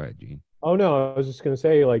 Sorry, go ahead, Gene. Oh no, I was just gonna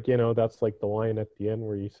say, like, that's like the line at the end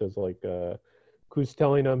where he says, like, who's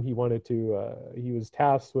telling him he wanted to, he was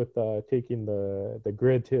tasked with taking the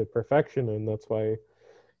grid to perfection, and that's why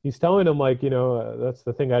he's telling him, like, that's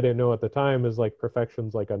the thing I didn't know at the time is like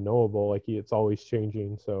perfection's like unknowable, like it's always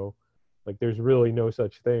changing, so like there's really no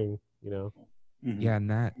such thing. Mm-hmm. Yeah, and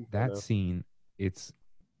that scene, it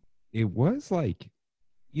was like,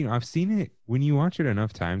 I've seen it when you watch it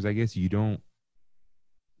enough times, I guess you don't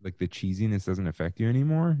like the cheesiness doesn't affect you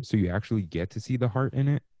anymore. So you actually get to see the heart in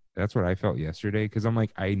it. That's what I felt yesterday. Cause I'm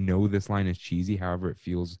like, I know this line is cheesy. However, it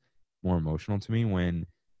feels more emotional to me when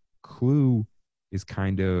Clue is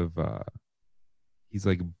kind of, he's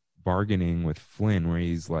like bargaining with Flynn where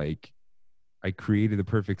he's like, I created the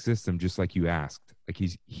perfect system just like you asked. Like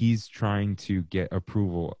he's trying to get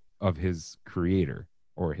approval of his creator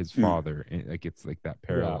or his father. And like it's like that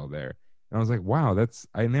parallel there. And I was like, wow,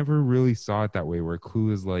 I never really saw it that way where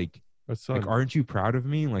Clue is like, aren't you proud of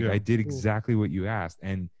me? Like I did exactly what you asked.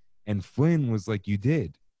 And Flynn was like, you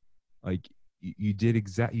did. Like you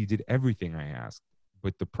did everything I asked.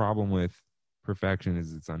 But the problem with perfection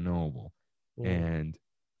is it's unknowable. And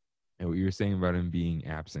what you were saying about him being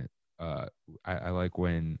absent, I like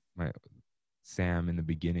when my Sam in the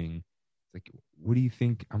beginning, it's like, what do you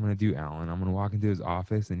think I'm gonna do, Alan? I'm gonna walk into his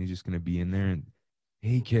office and he's just gonna be in there and,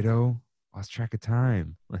 hey kiddo, lost track of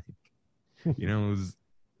time. Like,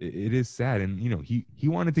 it is sad. And he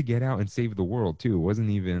wanted to get out and save the world too. It wasn't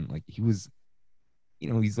even like he was,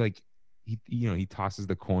 he's like he tosses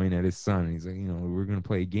the coin at his son and he's like, we're gonna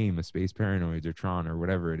play a game of Space Paranoids or Tron or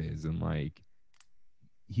whatever it is. And like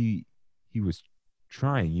he was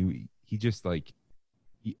trying. He just like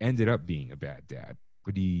he ended up being a bad dad,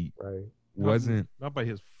 but Right. wasn't. not by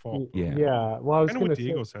his fault. Yeah. Yeah. Well, I was Kind of going what to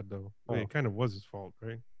Diego say. said though. Oh. It kind of was his fault,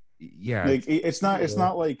 right? Yeah. Like it's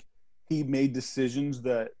not like he made decisions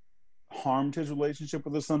that harmed his relationship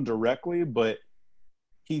with his son directly, but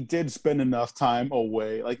he did spend enough time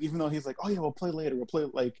away. Like even though he's like, oh yeah, we'll play later, we'll play.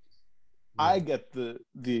 Like I get the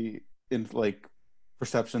in like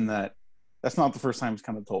perception that that's not the first time he's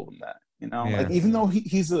kind of told him that. You know, Yeah. like even though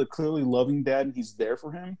he's a clearly loving dad and he's there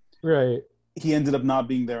for him, Right. he ended up not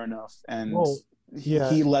being there enough, and Well,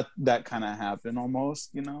 yeah. he let that kind of happen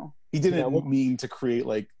almost. You know, he didn't mean to create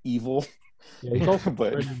like evil. Yeah, he's also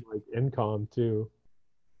but running like Incom too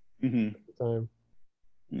mhm. at the time.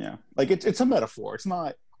 Yeah, like it's a metaphor. It's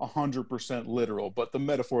not 100% literal, but the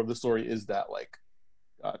metaphor of the story is that like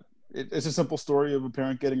it's a simple story of a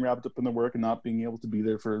parent getting wrapped up in their work and not being able to be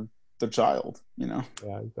there for their child. You know.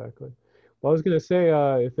 Yeah, exactly. Well, I was gonna say,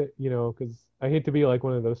 if it, because I hate to be like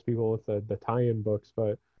one of those people with the tie-in books,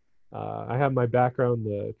 but I have my background,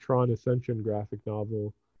 the Tron Ascension graphic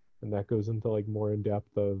novel, and that goes into like more in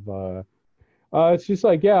depth of. It's just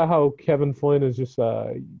like, yeah, how Kevin Flynn is just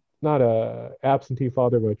not a absentee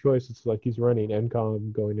father by choice. It's like he's running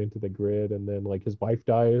Encom going into the grid, and then like his wife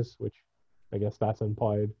dies, which I guess that's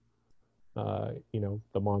implied.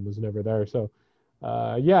 The mom was never there, so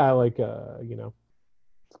yeah, like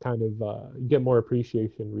it's kind of you get more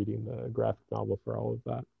appreciation reading the graphic novel for all of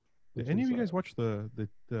that. Did any of you guys watch the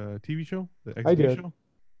TV show, the I XD did. show?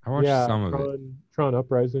 I watched some of it. Tron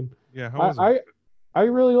Uprising. Yeah, how was it? I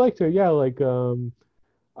really liked it. Yeah, like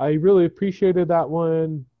I really appreciated that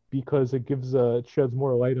one because it gives it sheds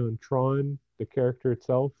more light on Tron, the character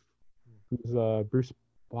itself, who's Bruce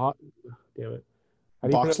Bot. Damn it.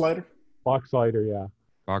 Boxlighter? Boxlighter, yeah.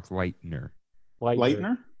 Boxlightner.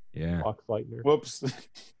 Lightner? Yeah. Boxlightner. Whoops.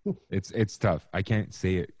 It's tough. I can't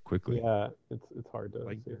say it quickly. Yeah, it's hard to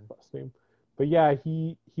say his last name. But yeah,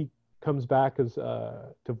 he comes back as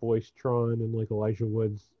to voice Tron, and like Elijah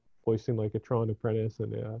Wood's voicing like a Tron apprentice,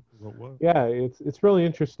 and yeah, it's really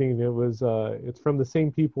interesting. It was it's from the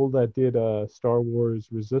same people that did Star Wars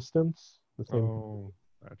Resistance. The same people.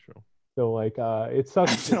 That show. So like it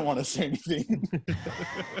sucks. I didn't want to say anything.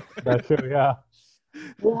 That show, yeah.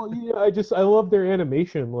 Well, yeah, I love their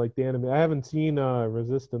animation, like the anime. I haven't seen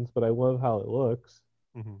Resistance, but I love how it looks.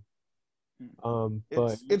 Mm-hmm.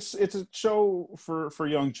 But it's a show for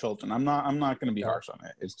young children. I'm not going to be harsh on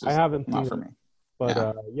it. It's just I haven't not seen for it. me.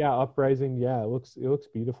 But yeah, Uprising, yeah, it looks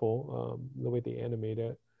beautiful. The way they animate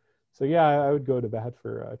it. So yeah, I would go to bat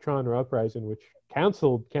for Tron or Uprising, which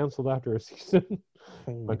canceled after a season.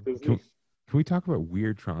 Can we talk about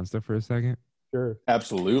weird Tron stuff for a second? Sure.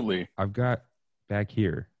 Absolutely. I've got back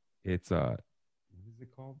here. It's what is it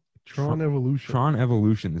called? Tron Evolution. Tron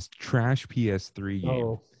Evolution. This trash PS3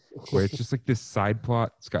 game where it's just like this side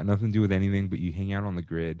plot. It's got nothing to do with anything, but you hang out on the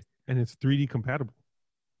grid. And it's 3D compatible.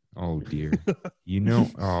 Oh dear.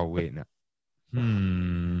 Oh wait, no.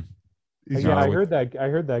 Yeah, I heard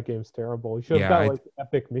that game's terrible. You should have got like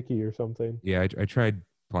Epic Mickey or something. Yeah, I tried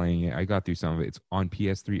playing it. I got through some of it. It's on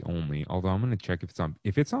PS3 only. Although I'm gonna check if it's on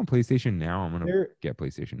PlayStation Now. I'm gonna get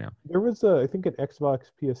PlayStation Now. There was I think an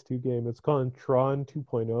Xbox PS2 game. It's called Tron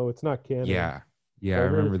 2.0. It's not canon. Yeah, I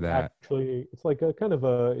remember that. Actually, it's like a kind of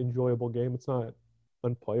a enjoyable game. It's not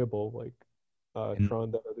unplayable like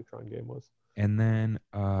Tron, that other Tron game was. And then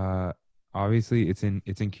obviously it's in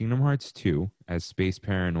Kingdom Hearts 2 as Space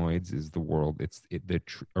Paranoids is the world. It's the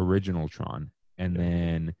original Tron. And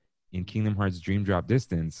then in Kingdom Hearts Dream Drop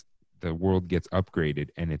Distance, the world gets upgraded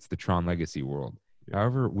and it's the Tron Legacy world.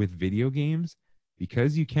 However, with video games,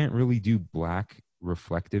 because you can't really do black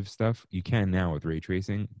reflective stuff, you can now with ray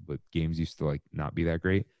tracing, but games used to like not be that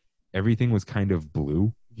great. Everything was kind of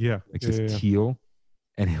blue. Yeah. Like just teal,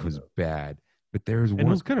 and it was bad. But there's one. And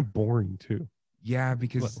it was kind of boring too. Yeah,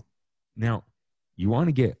 because now you want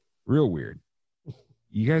to get real weird.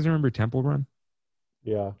 You guys remember Temple Run?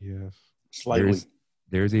 Yeah. Yes. Slightly.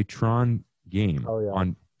 There's a Tron game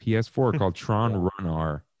on PS4 called Tron Run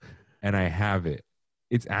R, and I have it.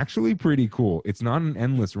 It's actually pretty cool. It's not an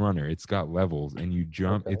endless runner. It's got levels, and you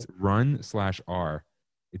jump. Okay. It's run/R.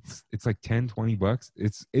 It's like $10-$20.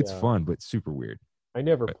 It's fun, but super weird. I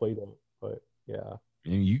never played it, but yeah.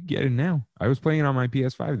 And you get it now. I was playing it on my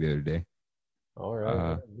PS5 the other day. All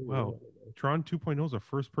right. Wow. Tron 2.0 is a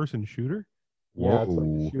first-person shooter? Yeah, it's like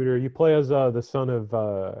a shooter. You play as the son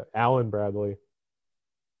of Alan Bradley.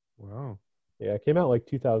 Wow. Yeah, it came out like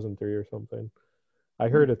 2003 or something. I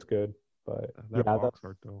heard it's good, but that box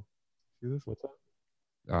art though. See this? What's that?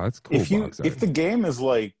 Oh, that's cool. If the game is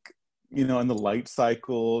like, in the light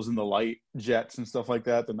cycles and the light jets and stuff like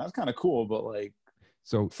that, then that's kind of cool. But like,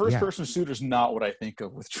 so first-person shooter's not what I think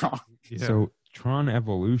of with Tron. Yeah. So Tron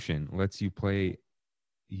Evolution lets you play,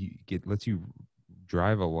 lets you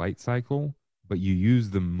drive a light cycle, but you use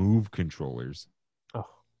the move controllers. Oh.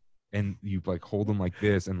 And you like hold them like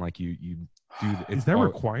this, and like you do. Is that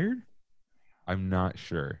required? I'm not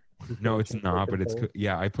sure. No, it's not. But it's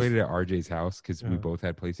yeah. I played it at RJ's house because we both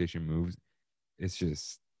had PlayStation moves. It's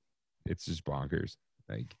just bonkers.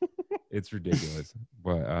 Like it's ridiculous.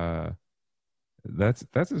 But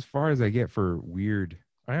that's as far as I get for weird.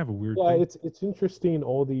 I have a weird. Yeah, thing. it's interesting.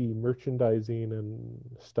 All the merchandising and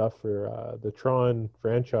stuff for the Tron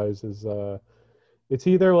franchise is it's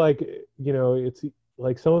either like it's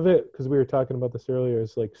like some of it, because we were talking about this earlier,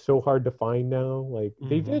 is like so hard to find now. Like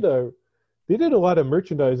they did a lot of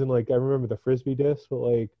merchandising. Like I remember the Frisbee disc, but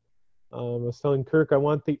like I was telling Kirk I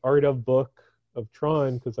want the art of book of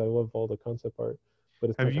Tron because I love all the concept art.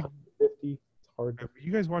 But it's like 150. It's hard. Have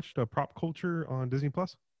you guys watched Prop Culture on Disney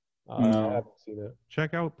Plus? I haven't seen it.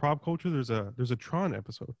 Check out Prop Culture. There's a Tron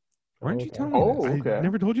episode. Why didn't you tell me? Oh, okay. I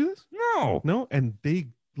never told you this? No. And they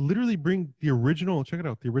literally bring the original. Check it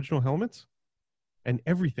out. The original helmets and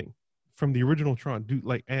everything from the original Tron. Dude,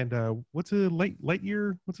 like, and what's a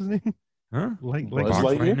Lightyear? What's his name? Huh?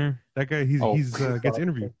 Lightyear? That guy. He's gets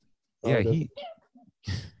interviewed. Yeah, he's.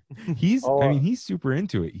 I mean, he's super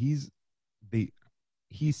into it.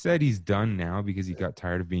 He said he's done now because he got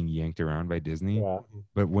tired of being yanked around by Disney. Yeah.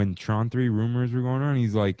 But when Tron 3 rumors were going on,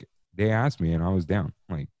 he's like, they asked me and I was down.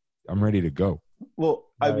 Like, I'm ready to go. Well,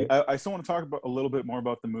 I still want to talk about a little bit more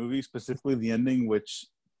about the movie, specifically the ending, which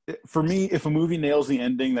for me, if a movie nails the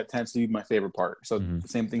ending, that tends to be my favorite part. So the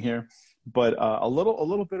same thing here. But a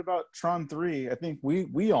little bit about Tron 3. I think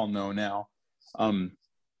we all know now.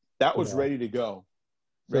 That was ready to go.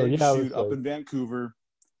 Ready to shoot up in Vancouver.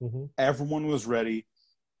 Everyone was ready.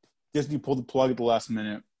 Disney pulled the plug at the last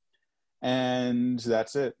minute, and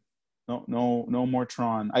that's it. No more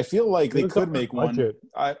Tron. I feel like they could make one.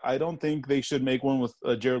 I don't think they should make one with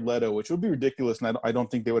Jared Leto, which would be ridiculous, and I don't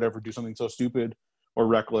think they would ever do something so stupid or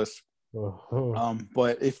reckless.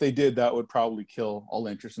 But if they did, that would probably kill all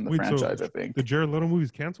interest in the franchise. So I think the Jared Leto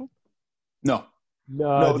movie's canceled. No,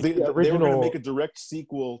 they were going to make a direct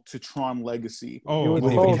sequel to Tron Legacy. Oh, in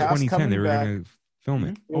 2010 they were going to film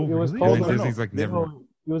it. It was really? called. Disney's like never.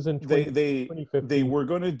 It was in 2015. They were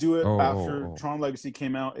going to do it after Tron Legacy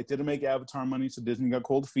came out. It didn't make Avatar money, so Disney got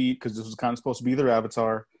cold feet because this was kind of supposed to be their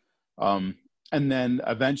Avatar. And then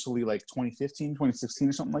eventually, like 2015, 2016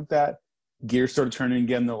 or something like that, gears started turning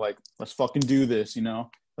again. They're like, let's fucking do this,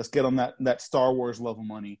 Let's get on that Star Wars level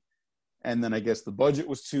money. And then I guess the budget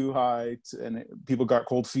was too high, and people got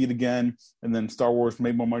cold feet again. And then Star Wars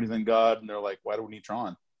made more money than God, and they're like, why do we need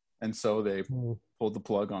Tron? And so they pulled the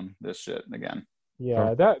plug on this shit again.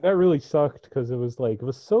 Yeah, that really sucked because it was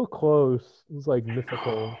so close. It was like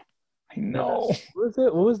mythical. I know.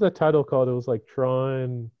 What was the title called? It was like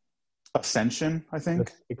Tron Ascension, I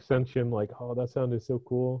think. Ascension, that sounded so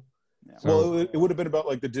cool. Yeah. Well, it would have been about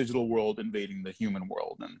like the digital world invading the human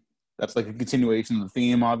world, and that's like a continuation of the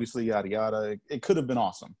theme, obviously, yada yada. It could have been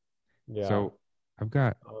awesome. Yeah. So I've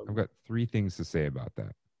got 3 things to say about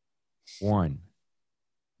that. 1,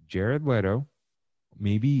 Jared Leto,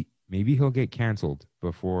 maybe he'll get canceled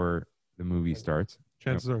before the movie starts.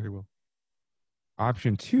 Chances are he will.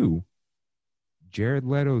 Option 2, Jared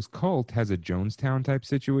Leto's cult has a Jonestown type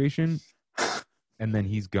situation, and then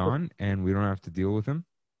he's gone, and we don't have to deal with him.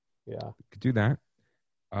 Yeah, could do that.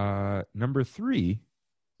 Number 3,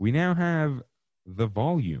 we now have the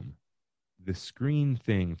volume, the screen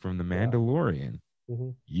thing from The Mandalorian.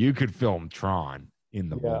 You could film Tron in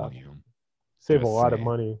the volume. Save a lot of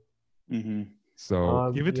money.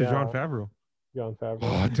 So give it to Jon Favreau. Jon Favreau.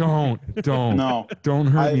 Oh, don't. No, don't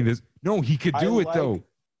hurt me. No, he could do it though.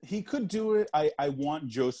 He could do it. I want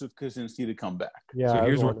Joseph Kosinski to come back.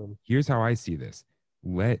 Yeah. So here's how I see this.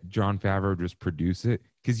 Let Jon Favreau just produce it,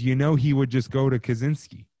 because he would just go to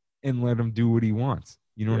Kosinski and let him do what he wants.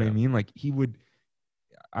 You know what I mean? Like he would.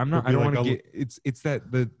 I don't want to get. It's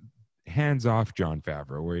that the hands off Jon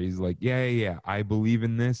Favreau where he's like, yeah, I believe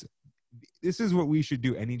in this. This is what we should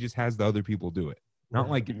do, and he just has the other people do it. Not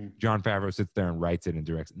like Jon Favreau sits there and writes it and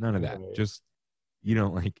directs it. None of that. Just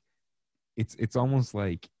like it's almost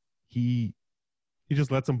like he just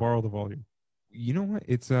lets him borrow the volume. You know what?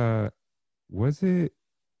 It's was it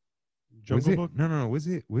Jungle Book? No. Was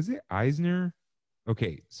it Eisner?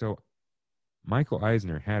 Okay, so Michael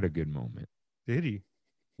Eisner had a good moment. Did he?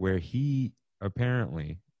 Where he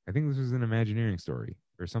apparently, I think this was an Imagineering story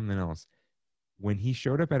or something else. When he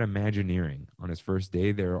showed up at Imagineering on his first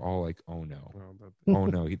day, they were all like, oh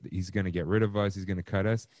no, he's going to get rid of us. He's going to cut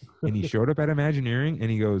us. And he showed up at Imagineering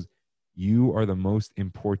and he goes, you are the most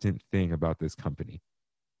important thing about this company.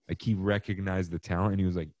 Like he recognized the talent and he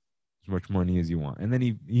was like, as much money as you want. And then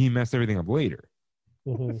he messed everything up later.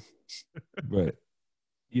 Mm-hmm. But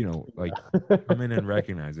like come in and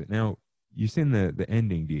recognize it. Now you seen the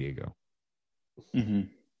ending, Diego. Mm-hmm.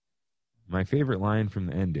 My favorite line from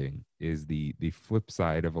the ending is the flip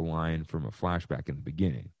side of a line from a flashback in the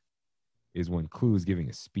beginning, is when Clue is giving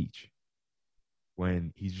a speech.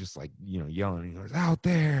 When he's just like, yelling, he goes, out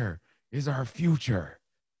there is our future.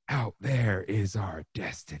 Out there is our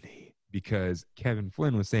destiny. Because Kevin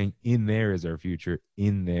Flynn was saying, in there is our future.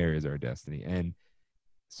 In there is our destiny. And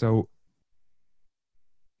so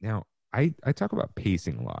now I talk about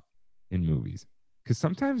pacing a lot in movies because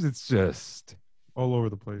sometimes it's just all over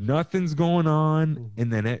the place. Nothing's going on,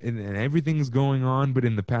 and then everything's going on, but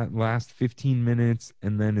in the last 15 minutes,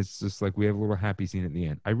 and then it's just like we have a little happy scene at the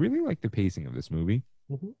end. I really like the pacing of this movie.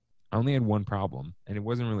 Mm-hmm. I only had one problem, and it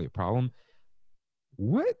wasn't really a problem.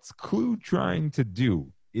 What's Clue trying to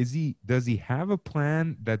do? Does he have a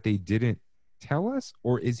plan that they didn't tell us,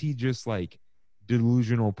 or is he just like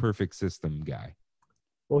delusional perfect system guy?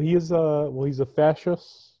 Well, he's a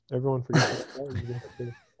fascist. Everyone forgets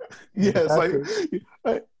that. Yes,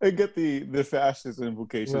 I get the fascist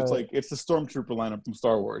implication. Right. It's like it's the stormtrooper lineup from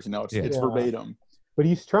Star Wars. It's verbatim. But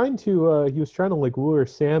he was trying to like lure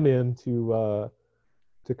Sam in to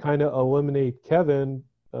kind of eliminate Kevin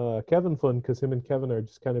Flynn, because him and Kevin are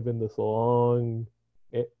just kind of in this long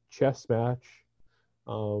chess match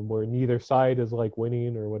where neither side is like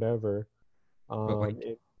winning or whatever. But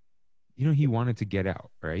like, he wanted to get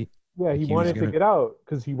out, right? Yeah, like he wanted to get out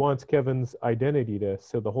because he wants Kevin's identity disc.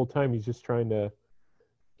 So the whole time he's just trying to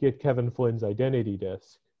get Kevin Flynn's identity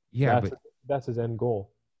disc. Yeah, that's his end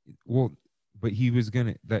goal. Well, but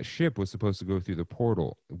that ship was supposed to go through the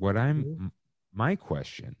portal. My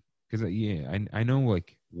question, because I know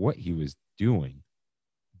like what he was doing.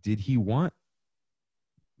 Did he want,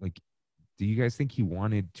 like, do you guys think he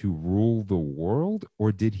wanted to rule the world,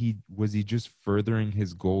 or was he just furthering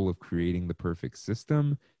his goal of creating the perfect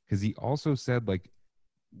system? Because he also said like,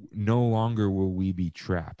 no longer will we be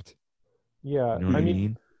trapped. Yeah, you know what I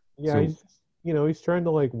mean? Yeah, so, he's trying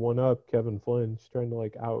to like one up Kevin Flynn. He's trying to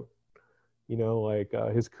like out.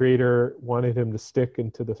 His creator wanted him to stick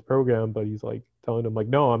into this program, but he's like telling him like,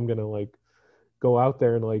 no, I'm gonna like go out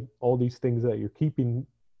there and like all these things that you're keeping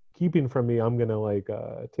from me, I'm gonna like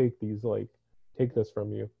take this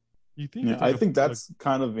from you. You think? Yeah, I think that's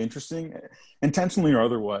kind of interesting, intentionally or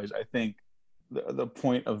otherwise. I think the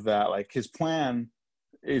point of that, like his plan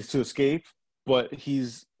is to escape, but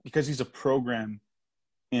because he's a program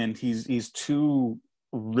and he's too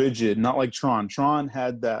rigid, not like Tron. Tron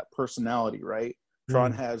had that personality, right?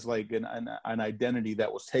 Tron has like an identity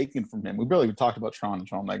that was taken from him. We barely even talked about Tron and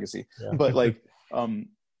Tron Legacy, but like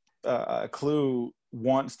Clue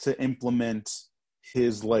wants to implement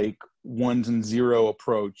his like ones and zero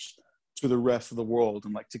approach to the rest of the world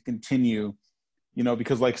and like to continue,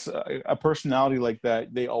 because like a personality like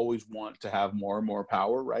that, they always want to have more and more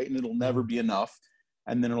power, right? And it'll never be enough.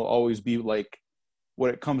 And then it'll always be like,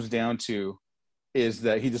 what it comes down to is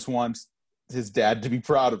that he just wants his dad to be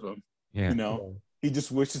proud of him. He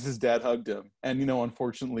just wishes his dad hugged him. And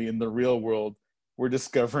unfortunately in the real world, we're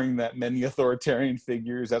discovering that many authoritarian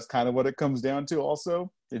figures, that's kind of what it comes down to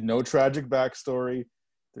also. There's no tragic backstory.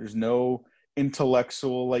 There's no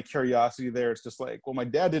intellectual like curiosity there. It's just like, well, my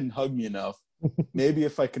dad didn't hug me enough. Maybe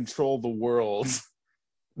if I control the world,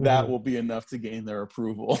 that will be enough to gain their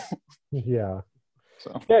approval. Yeah.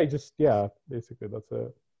 So basically that's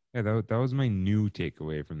it. Yeah, that was my new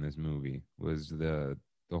takeaway from this movie, was the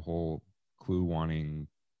whole Clue wanting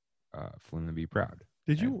Flynn to be proud.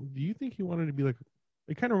 Do you think he wanted to be like?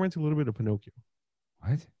 It kind of reminds a little bit of Pinocchio.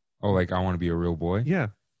 What? Oh, like I want to be a real boy? Yeah.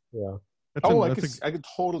 Yeah. I could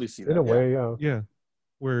totally see that. In a way, yeah. Yeah.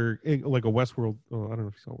 Where like a Westworld. Oh, I don't know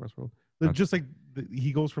if you saw Westworld. Just like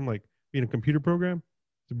he goes from like being a computer program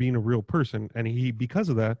to being a real person, and because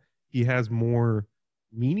of that he has more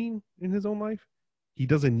meaning in his own life. He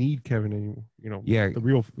doesn't need Kevin anymore.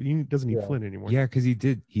 He doesn't need Flynn anymore. Yeah, because he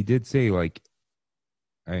did say like,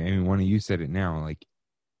 I mean, one of you said it now, like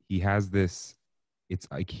he has this. It's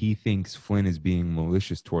like he thinks Flynn is being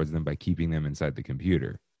malicious towards them by keeping them inside the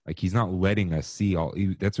computer. Like he's not letting us see all.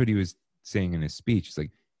 That's what he was saying in his speech. It's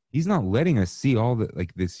like he's not letting us see all the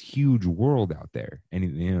like this huge world out there.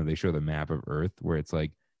 And they show the map of Earth where it's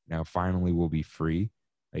like now finally we'll be free.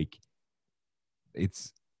 Like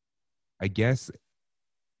it's, I guess,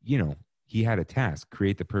 he had a task,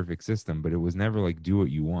 create the perfect system, but it was never like do what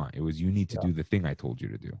you want. It was you need to do the thing I told you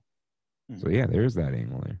to do. Mm-hmm. So yeah, there's that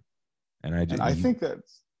angle there. And I think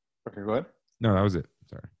that's okay. Go ahead. No, that was it.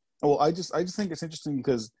 Sorry. Well, I just think it's interesting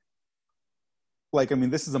because like, I mean,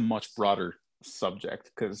 this is a much broader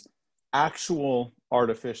subject because actual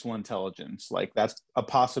artificial intelligence, like that's a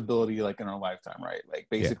possibility, like in our lifetime, right? Like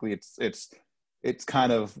basically, it's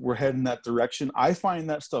kind of we're heading that direction. I find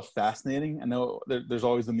that stuff fascinating. I know there's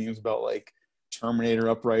always the memes about like Terminator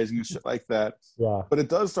uprising and shit like that. Yeah. But it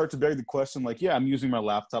does start to beg the question, like, yeah, I'm using my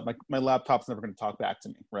laptop. My laptop's never going to talk back to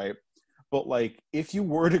me, right? But like, if you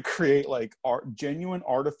were to create like genuine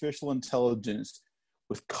artificial intelligence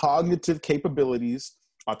with cognitive capabilities,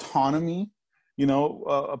 autonomy, you know,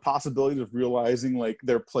 a possibility of realizing like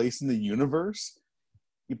their place in the universe,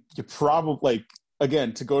 you probably like,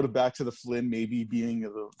 again, to go back to the Flynn maybe being a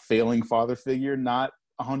failing father figure, not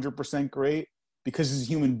 100% great because he's a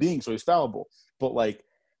human being, so he's fallible. But like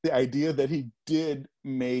the idea that he did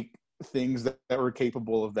make things that were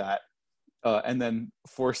capable of that, and then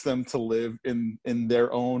force them to live in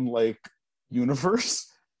their own like universe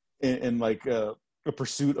in like a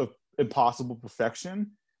pursuit of impossible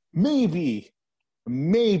perfection. Maybe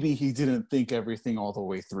he didn't think everything all the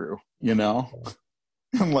way through, you know?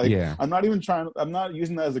 I'm like, Yeah. I'm not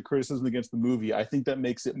using that as a criticism against the movie. I think that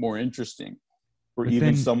makes it more interesting for But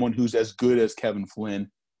even then- someone who's as good as Kevin Flynn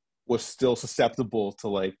was still susceptible to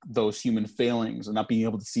like those human failings and not being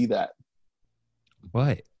able to see that.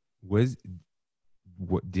 But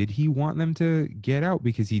what did he want them to get out?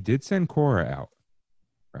 Because he did send Cora out,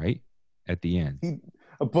 right? At the end.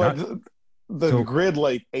 The grid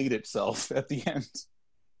like ate itself at the end.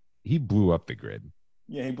 He blew up the grid.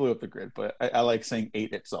 Yeah, he blew up the grid, but I like saying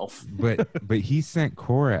ate itself. But he sent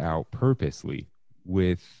Cora out purposely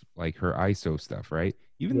with like her ISO stuff, right?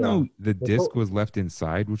 Even though the disc was left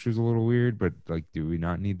inside, which was a little weird, but like, do we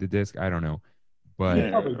not need the disc? I don't know.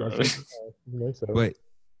 But Probably doesn't. but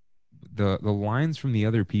the lines from the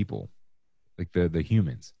other people, like the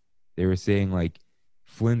humans, they were saying like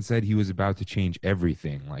Flynn said he was about to change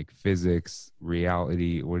everything, like physics,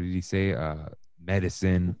 reality. What did he say?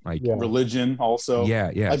 Medicine, like religion, also. Yeah.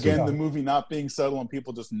 Again, so, the movie not being subtle and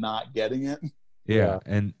people just not getting it. Yeah,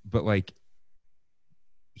 but like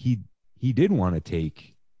he did want to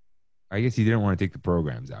take. I guess he didn't want to take the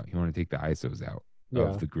programs out. He wanted to take the ISOs out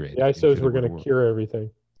of the grid. The ISOs were going to cure everything.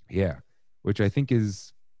 Yeah, which I think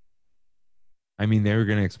is. I mean, they were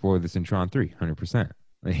going to explore this in Tron 3, 100%.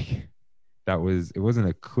 Like it wasn't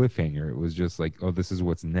a cliffhanger. It was just like, oh, this is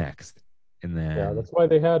what's next. And then that's why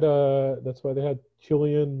they had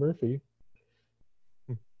Cillian Murphy.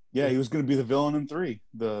 Yeah, he was going to be the villain in 3.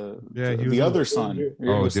 The other son.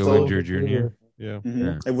 Dillinger Jr. Yeah. Mm-hmm.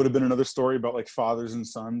 Yeah. It would have been another story about like fathers and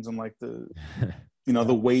sons and like the,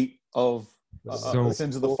 the weight of the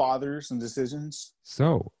sins of the fathers and decisions.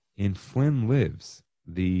 So in Flynn Lives,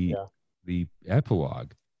 the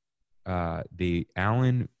epilogue,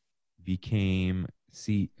 Alan became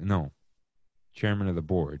chairman of the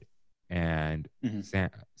board, and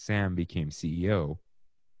Sam became CEO,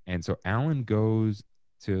 and so Alan goes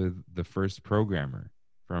to the first programmer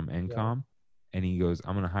from NCOM, and he goes,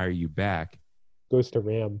 "I'm going to hire you back." Goes to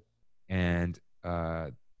RAM, and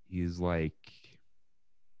he's like,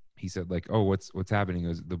 he said like, "Oh, what's happening?" He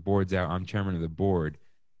goes, "The board's out. I'm chairman of the board,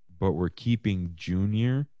 but we're keeping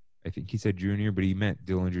Junior." I think he said Junior, but he meant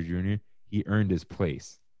Dillinger Jr. He earned his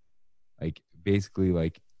place. Like basically,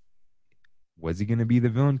 like, was he going to be the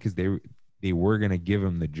villain? Because they were going to give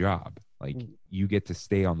him the job. Like, you get to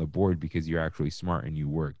stay on the board because you're actually smart and you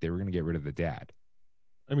work. They were going to get rid of the dad.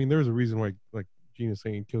 I mean, there's a reason why, like Gina's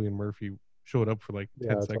saying, Cillian Murphy showed up for like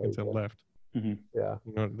 10 seconds and left. Mm-hmm. Yeah.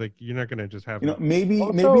 You know, like you're not going to just have. Maybe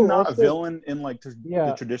not a villain in like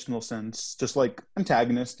the traditional sense, just like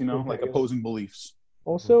antagonist. Like opposing beliefs.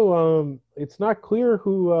 Also, it's not clear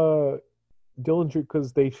who Dillinger,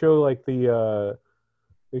 because they show like they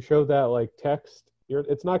show that like text.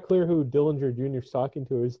 It's not clear who Dillinger Jr. is talking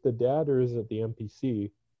to. Is it the dad or is it the MPC,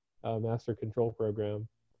 Master Control Program?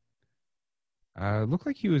 It looked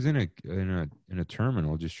like he was in a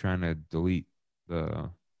terminal just trying to delete the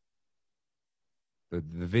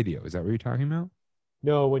video. Is that what you're talking about?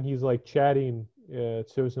 No, when he's like chatting,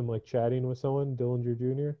 it shows him like chatting with someone, Dillinger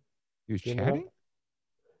Jr. He was chatting?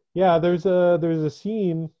 Yeah, there's a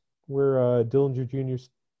scene where Dillinger Jr.'s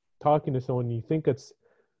talking to someone. You think it's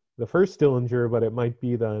the first Dillinger, but it might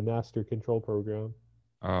be the Master Control Program.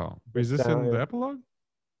 Oh. Is this in the epilogue?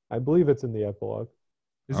 I believe it's in the epilogue.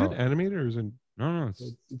 Is it animated or is it? No,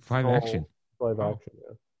 it's live action. Live action,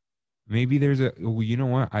 yeah. Maybe there's you know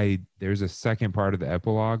what? There's a second part of the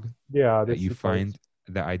epilogue that you find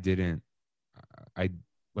that I didn't. I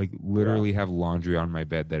like literally have laundry on my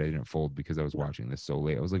bed that I didn't fold because I was watching this so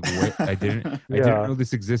late. I was like, what? I didn't know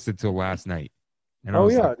this existed till last night. And I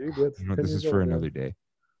was like, dude, this is for another day.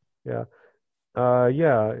 Yeah.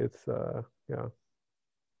 It's yeah.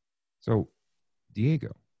 So,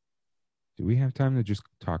 Diego, do we have time to just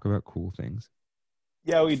talk about cool things?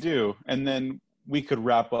 Yeah, we do. And then we could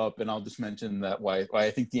wrap up, and I'll just mention that why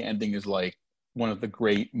I think the ending is like one of the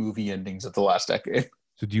great movie endings of the last decade.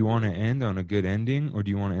 So, do you want to end on a good ending, or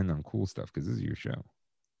do you want to end on cool stuff? Because this is your show.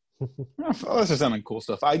 Let's just end on cool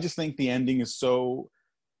stuff. I just think the ending is so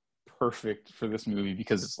perfect for this movie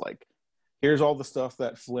because it's like, here's all the stuff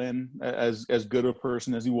that Flynn, as good a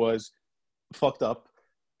person as he was, fucked up,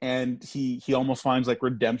 and he almost finds like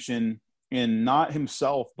redemption in not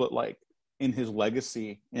himself, but like in his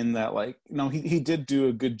legacy. In that, like, he did do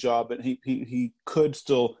a good job, but he could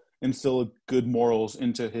still instill good morals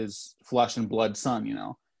into his flesh and blood son.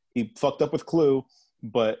 He fucked up with Clue,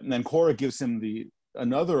 but then Cora gives him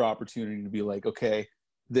another opportunity to be like, okay,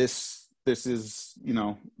 this is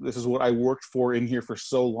this is what I worked for in here for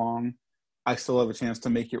so long. I still have a chance to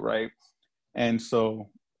make it right. And so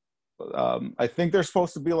I think there's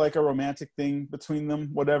supposed to be like a romantic thing between them,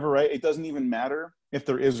 whatever, right? It doesn't even matter if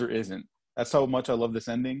there is or isn't. That's how much I love this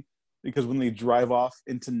ending, because when they drive off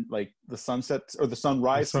into like the sunset or the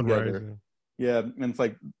sunrise together, yeah, and it's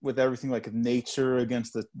like with everything like nature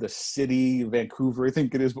against the city, Vancouver, I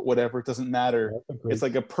think it is, but whatever, it doesn't matter. It's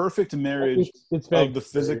like a perfect marriage of the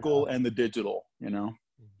physical and the digital,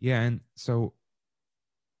 Yeah, and so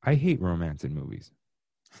I hate romance in movies.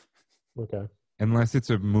 Okay. Unless it's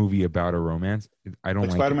a movie about a romance, I don't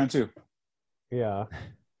like Spider-Man 2. Yeah.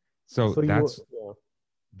 So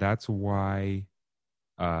that's why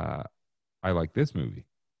I like this movie.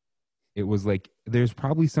 It was like there's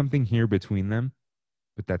probably something here between them,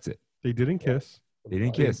 but that's it. They didn't kiss. They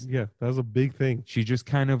didn't kiss. Yeah, that was a big thing. She just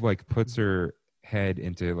kind of like puts her head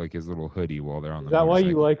into like his little hoodie while they're on the motorcycle. Is that why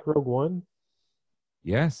you motorcycle. like Rogue One?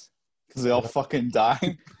 Yes. Because they all fucking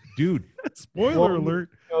die. Dude. Spoiler alert.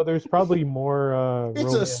 There's probably more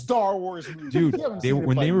it's a Star Wars movie. Dude,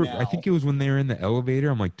 I think it was when they were in the elevator,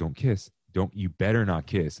 I'm like, don't kiss. You better not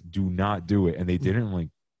kiss. Do not do it. And they didn't. I'm like,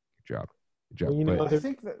 good job. Well, I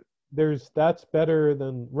think that that's better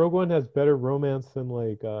than Rogue One has better romance than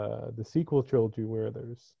like the sequel trilogy where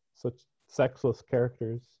there's such sexless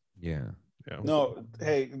characters. Yeah. No,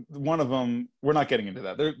 hey, one of them. We're not getting into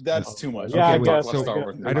that. That's too much. Yeah, okay, I guess. Star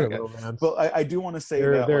Wars. But I do want to say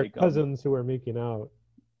that they're like, cousins who are making out.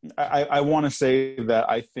 I want to say that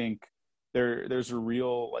I think there's a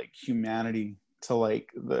real like humanity to like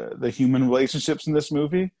the human relationships in this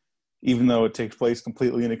movie, even though it takes place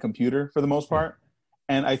completely in a computer for the most part.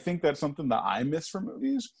 And I think that's something that I miss from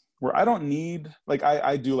movies, where I don't need, like,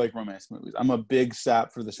 I do like romance movies. I'm a big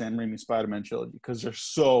sap for the Sam Raimi Spider-Man trilogy because they're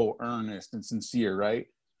so earnest and sincere, right?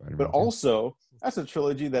 But also, that's a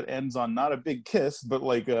trilogy that ends on not a big kiss, but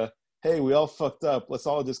like hey, we all fucked up. Let's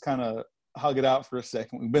all just kind of hug it out for a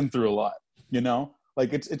second. We've been through a lot,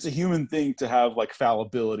 Like, it's a human thing to have, like,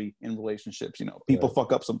 fallibility in relationships, People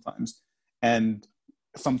fuck up sometimes. And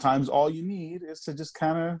sometimes all you need is to just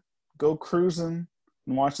kind of go cruising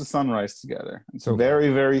and watch the sunrise together. It's so very,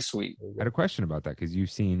 very sweet. I had a question about that because you've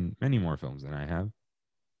seen many more films than I have.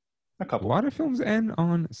 A couple. A lot of films end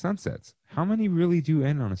on sunsets. How many really do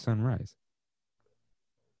end on a sunrise?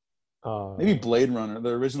 Maybe Blade Runner, the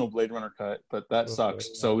original Blade Runner cut, but that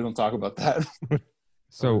sucks. So we don't talk about that.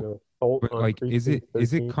 So, but like, is it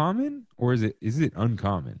common or is it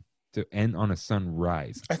uncommon to end on a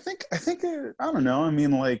sunrise? I think I don't know. I mean,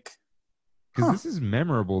 like, because this is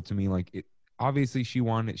memorable to me. Like, it obviously she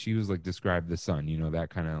was like describe the sun, that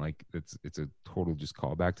kind of like it's a total just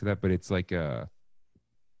callback to that, but it's like it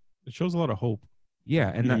shows a lot of hope.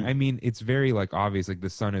 Yeah, and I mean, it's very like obvious, like the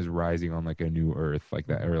sun is rising on like a new Earth, like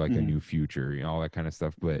that, or like a new future, all that kind of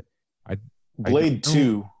stuff. But Blade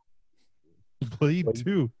 2. Blade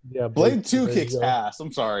 2. Yeah, Blade 2 kicks ass.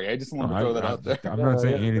 I'm sorry, I just wanted to throw that out there. I'm not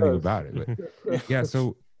saying anything about it, but yeah.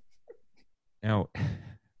 So now,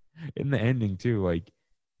 in the ending too, like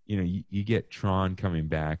you get Tron coming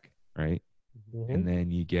back, right? Mm-hmm. And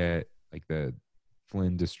then you get like the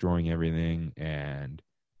Flynn destroying everything, and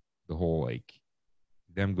the whole like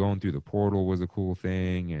them going through the portal was a cool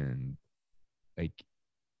thing, and like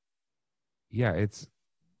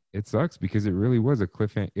it sucks because it really was a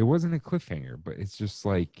cliffhanger. It wasn't a cliffhanger, but it's just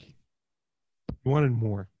like you wanted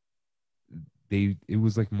more. It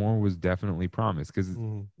was like more was definitely promised because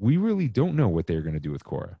we really don't know what they're going to do with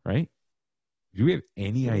Cora, right? Do we have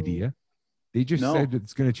any idea? They just said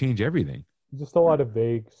it's going to change everything. Just a lot of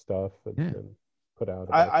vague stuff that's been put out.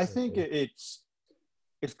 I think it's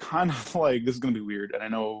kind of like, this is going to be weird, and I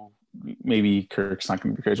know maybe Kirk's not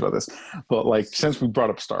going to be crazy about this, but like, since we brought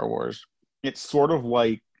up Star Wars, it's sort of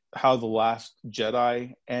like how The Last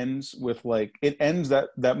Jedi ends with like, it ends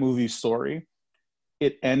that movie's story.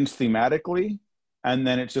 It ends thematically, and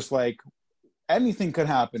then it's just like anything could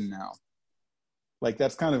happen now. Like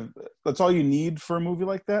that's all you need for a movie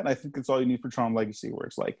like that. And I think it's all you need for Tron Legacy, where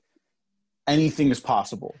it's like anything is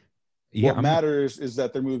possible. Yeah, what matters is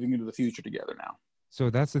that they're moving into the future together now. So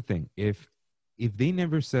that's the thing. If they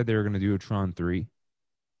never said they were going to do a Tron 3,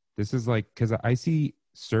 this is like, because I see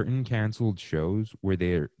certain canceled shows where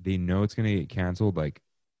they know it's going to get canceled like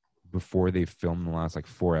before they film the last like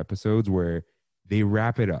 4 episodes, where they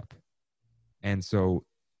wrap it up. And so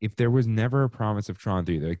if there was never a promise of Tron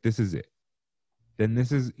 3, they're like, this is it. Then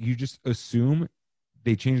you just assume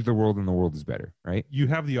they changed the world and the world is better, right? You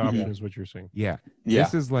have the option, is what you're saying. Yeah.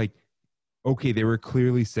 This is like, okay, they were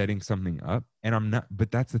clearly setting something up, and I'm not,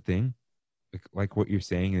 but that's the thing. Like what you're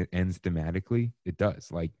saying, it ends thematically. It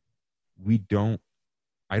does. Like,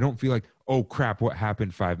 I don't feel like, oh crap, what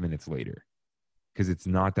happened 5 minutes later? Because it's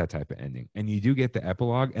not that type of ending. And you do get the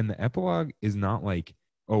epilogue, and the epilogue is not like,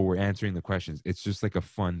 oh, we're answering the questions. It's just like a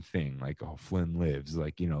fun thing. Like, oh, Flynn lives.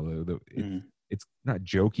 Like, you know, it's not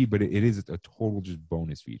jokey, but it is a total just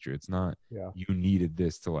bonus feature. It's not, you needed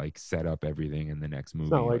this to like set up everything in the next movie.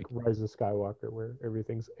 It's not like Rise of Skywalker where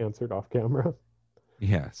everything's answered off camera.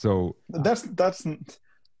 Yeah. So that's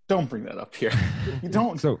don't bring that up here. You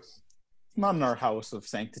don't. So it's not in our house of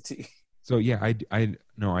sanctity. So yeah, I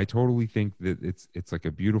totally think that it's like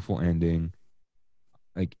a beautiful ending.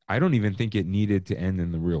 Like, I don't even think it needed to end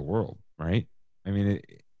in the real world, right? I mean,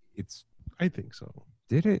 it's. I think so.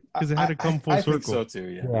 Did it? Because it had to come full circle. I think so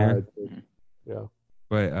too. Yeah.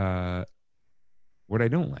 But what I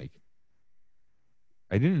don't like,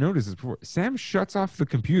 I didn't notice this before. Sam shuts off the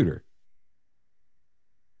computer.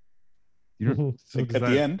 You know, at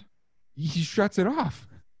the end, he shuts it off.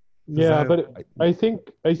 Yeah, but I think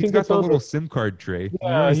he's got the little SIM card tray.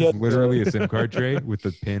 Yeah, it's literally a SIM card tray with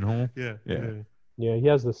the pinhole. Yeah, he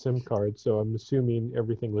has the SIM card, so I'm assuming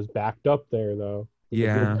everything was backed up there, though.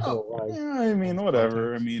 Yeah. I mean,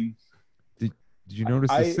 whatever. I mean, did you notice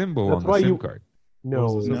the symbol on the SIM card?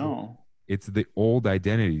 No. It's the old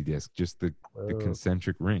identity disc, just the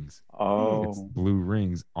concentric rings. Oh, it's blue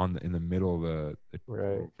rings in the middle of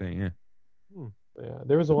the thing. Yeah. Yeah,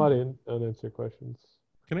 there was a lot of unanswered questions.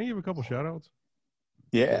 Can I give a couple shout outs?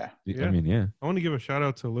 Yeah. I mean, yeah. I want to give a shout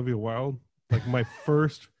out to Olivia Wilde, like my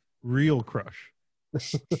first real crush.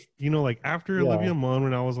 You know, like after Olivia Munn,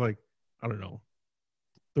 when I was like, I don't know,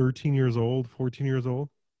 13 years old, 14 years old,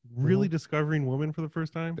 really discovering women for the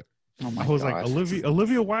first time. Oh my I was gosh. like,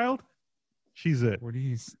 Olivia Wilde, she's it.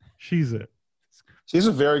 She's it. She's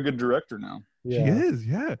a very good director now. Yeah. She is,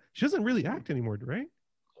 yeah. She doesn't really act anymore, right?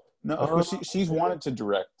 No, she's wanted to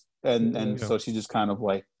direct, and so she just kind of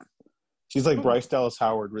like, she's like Bryce Dallas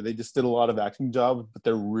Howard, where they just did a lot of acting jobs, but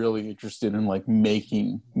they're really interested in like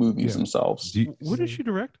making movies themselves. What did she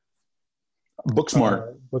direct?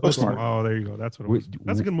 Booksmart. Booksmart. Oh, there you go. That's what it was.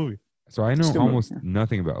 That's a good movie. So I know almost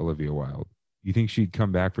nothing about Olivia Wilde. You think she'd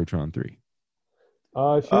come back for Tron 3? She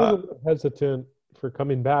was hesitant for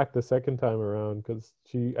coming back the second time around because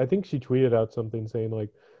I think she tweeted out something saying like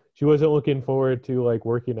she wasn't looking forward to like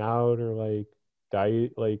working out or like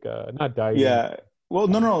diet, like not dieting. Yeah. Well,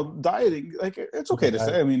 no, dieting. Like it's okay to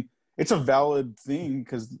say. I mean, it's a valid thing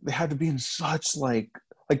because they had to be in such like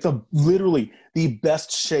literally the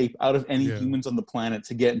best shape out of any humans on the planet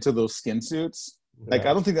to get into those skin suits. Like,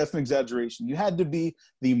 I don't think that's an exaggeration. You had to be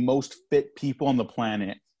the most fit people on the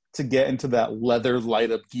planet to get into that leather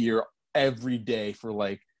light up gear every day for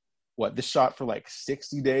like, this shot for like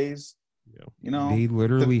 60 days? Yeah. You know? They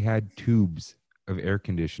literally had tubes of air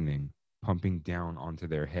conditioning pumping down onto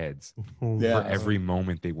their heads for every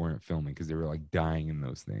moment they weren't filming because they were like dying in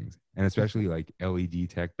those things. And especially like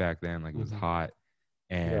LED tech back then, like it was hot.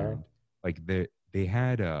 And like they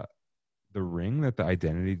had the ring that the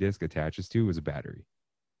identity disc attaches to was a battery.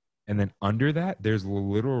 And then under that, there's a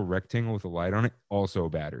literal rectangle with a light on it, also a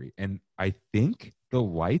battery. And I think the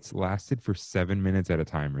lights lasted for 7 minutes at a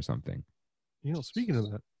time or something. You know, speaking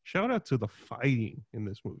of that, shout out to the fighting in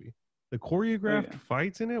this movie. The choreographed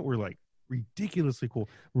fights in it were like ridiculously cool.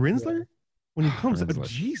 Rinsler, when he comes out,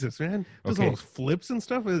 Jesus, man, does all those flips and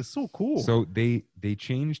stuff. It's so cool. So they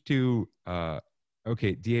changed to,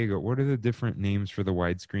 okay, Diego, what are the different names for the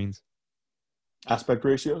widescreens? Aspect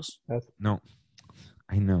ratios? No.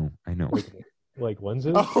 I know. Like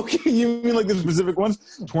lenses? Oh, okay, you mean like the specific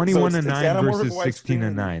ones? 21:9 versus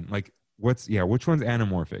 16:9. Like which one's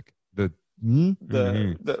anamorphic? The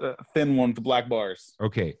thin one with the black bars.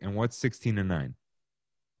 Okay, and what's 16:9?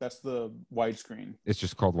 That's the widescreen. It's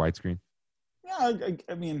just called widescreen? Yeah,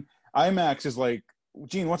 I mean, IMAX is like,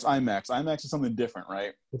 Gene, what's IMAX? IMAX is something different,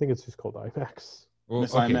 right? I think it's just called IMAX. Well,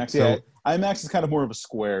 IMAX, IMAX is kind of more of a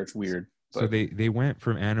square. It's weird. So they went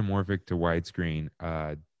from anamorphic to widescreen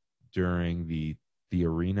during the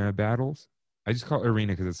arena battles. I just call it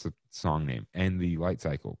arena because it's a song name, and the light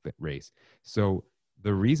cycle race. So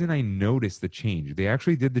the reason I noticed the change, they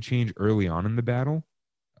actually did the change early on in the battle,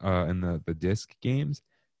 in the disc games,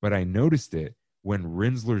 but I noticed it when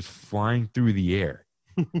Rinsler's flying through the air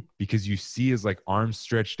because you see his like arms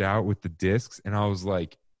stretched out with the discs, and I was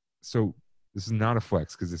like, so this is not a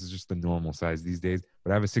flex because this is just the normal size these days,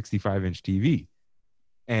 but I have a 65-inch TV.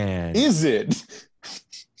 And is it?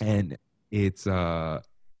 And it's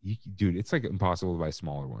dude, it's like impossible to buy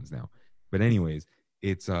smaller ones now. But anyways,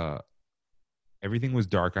 it's everything was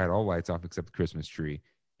dark. I had all lights off except the Christmas tree,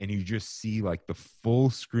 and you just see like the full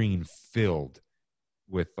screen filled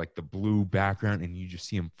with like the blue background, and you just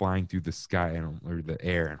see him flying through the sky or the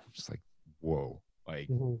air, and I'm just like, whoa, like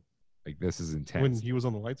like this is intense. When he was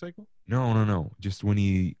on the light cycle? No. Just when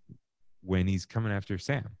he's coming after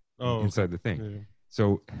Sam inside the thing. Yeah.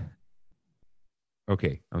 So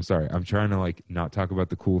okay, I'm sorry. I'm trying to like not talk about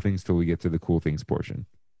the cool things till we get to the cool things portion.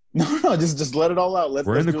 No, just let it all out.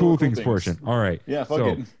 We're in the cool things portion. All right. Yeah, fuck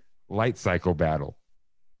it. Light cycle battle.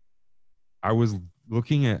 I was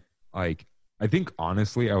looking at like, I think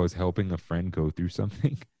honestly I was helping a friend go through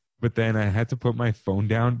something, but then I had to put my phone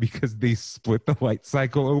down because they split the light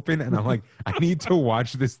cycle open, and I'm like, I need to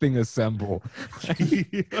watch this thing assemble. I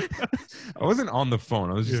wasn't on the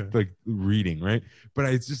phone. I was just like reading, right? But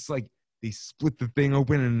it's just like they split the thing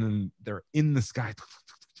open and then they're in the sky,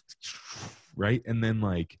 right? And then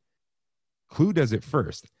like Clue does it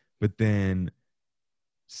first, but then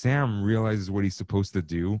Sam realizes what he's supposed to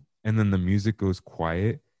do, and then the music goes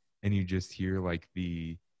quiet, and you just hear like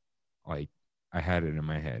I had it in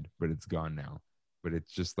my head, but it's gone now. But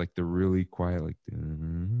it's just like the really quiet, like,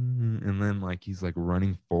 and then like he's like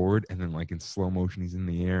running forward, and then like in slow motion he's in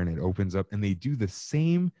the air, and it opens up, and they do the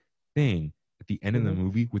same thing at the end of the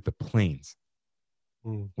movie with the planes,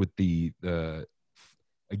 with the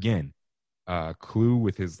again, Clue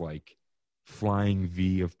with his like flying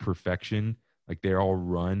V of perfection, like they all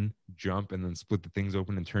run, jump, and then split the things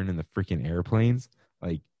open and turn into freaking airplanes.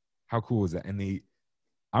 Like, how cool is that? And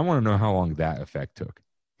I want to know how long that effect took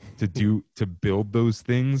to build those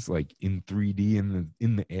things like in 3D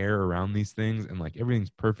in the air around these things, and like everything's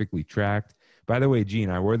perfectly tracked. By the way, Gene,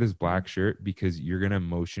 I wore this black shirt because you're gonna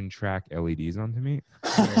motion track LEDs onto me.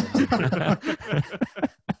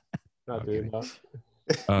 Not doing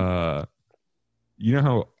that. You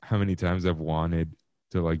know how many times I've wanted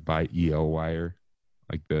to like buy EL wire,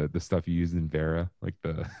 like the stuff you use in Vera, like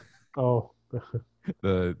the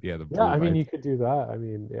the I mean, you could do that. I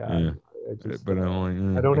mean, but I'm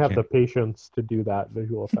only, I don't have the patience to do that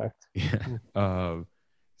visual effect.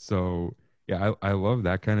 So yeah, I love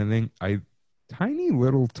that kind of thing. Tiny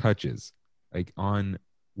little touches like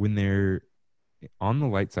when they're on the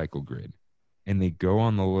light cycle grid and they go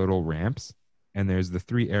on the little ramps, and there's the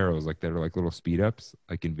 3 arrows like that are like little speed ups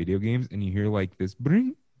like in video games, and you hear like this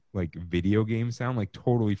bring like video game sound like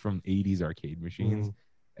totally from 80s arcade machines.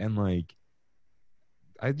 And like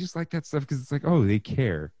I just like that stuff because it's like, oh, they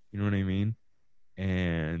care, you know what I mean?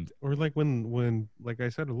 And or like when like I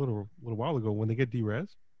said a little while ago, when they get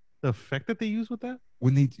derez, the effect that they use with that,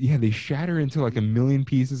 when they shatter into like a million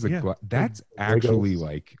pieces of glass, that's actually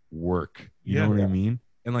like work, you know what I mean?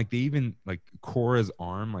 And like they even like Cora's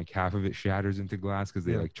arm, like half of it shatters into glass because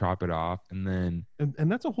they like chop it off, and then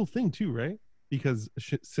and that's a whole thing too, right? Because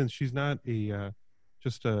since she's not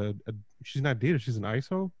she's not data, she's an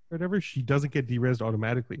ISO or whatever, she doesn't get derezed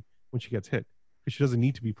automatically when she gets hit because she doesn't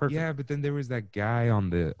need to be perfect. Yeah, but then there was that guy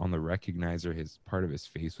on the recognizer, his part of his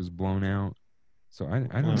face was blown out. So I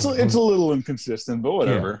don't know. It's a little inconsistent, but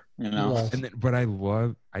whatever, you know. Yeah. And then, but I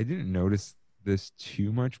didn't notice this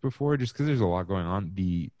too much before, just because there's a lot going on.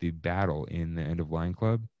 The battle in the End of Line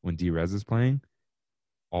Club when Derez is playing,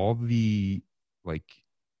 all the like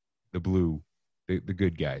the blue, the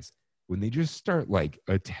good guys, when they just start like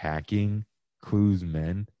attacking Clue's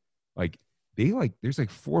men, like they like there's like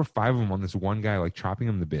 4 or 5 of them on this one guy, like chopping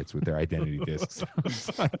him to bits with their identity discs.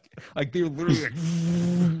 like they're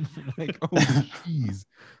literally like oh jeez,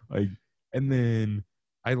 like. And then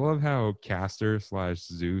I love how Castor /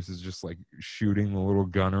 Zeus is just like shooting the little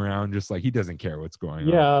gun around, just like he doesn't care what's going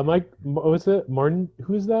on. Yeah, Mike, was it Martin?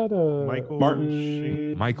 Who's that?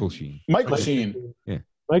 Michael Sheen. Michael Sheen. Yeah.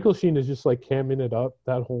 Michael Sheen is just like camming it up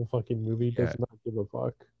that whole fucking movie. Does not give a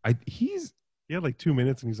fuck. He had like 2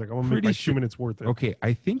 minutes, and he's like, "I'm gonna make my 2 minutes worth it." Okay,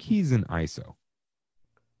 I think he's an ISO.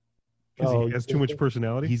 Because he has too much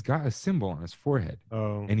personality. He's got a symbol on his forehead.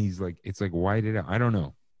 Oh, and he's like, it's like whited out. I don't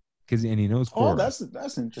know, and he knows. Oh, that's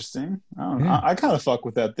interesting. I don't know. I kind of fuck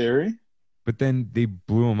with that theory. but then they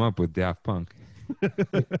blew him up with Daft Punk. Yeah,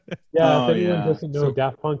 Oh, if anyone yeah. doesn't know, So-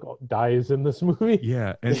 Daft Punk dies in this movie.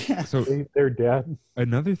 Yeah, and so They're dead.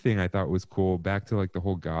 another thing I thought was cool, back to like the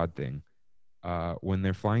whole God thing, when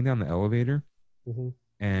they're flying down the elevator, hmm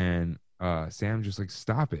and Sam just like,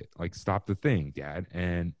 stop it, like stop the thing, Dad.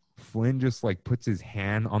 And Flynn just like puts his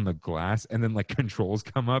hand on the glass, and then like controls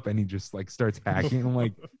come up, and he just like starts hacking. I'm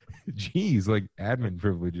like, geez, like admin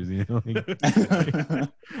privileges, you know? Like,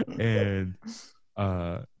 and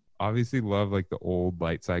obviously love like the old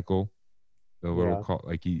light cycle, the little Yeah. call,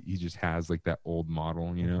 like he just has like that old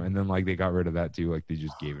model, you know? And then like they got rid of that too, like they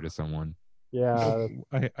just gave it to someone. Yeah.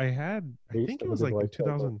 I Based think it on was his like in life cycle.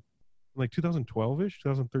 2000, like 2012ish,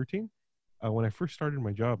 2013, when I first started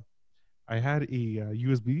my job. I had a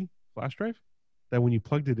USB flash drive that when you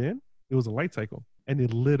plugged it in, it was a light cycle and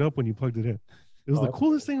it lit up when you plugged it in. It was Oh, the that's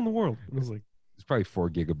coolest thing in the world. It was like, It's probably 4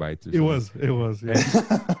 gigabytes or it something. was,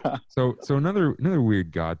 yeah. So another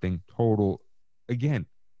weird God thing, total, again,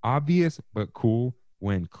 obvious but cool,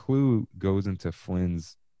 when Clue goes into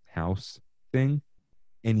Flynn's house thing,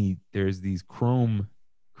 and there's these chrome,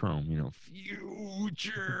 you know,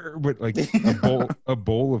 future, but like a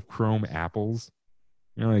bowl of chrome apples.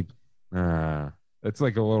 You're like, that's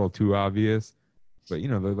like a little too obvious. But you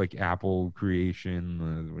know, the like apple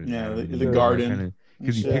creation, Yeah, Adam and the Eve, garden. kinda,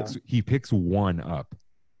 because Yeah. he picks one up,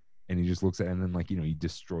 and he just looks at it, and then like, you know, he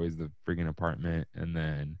destroys the friggin' apartment, and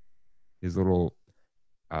then his little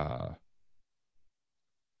I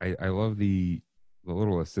love the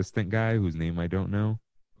little assistant guy whose name I don't know,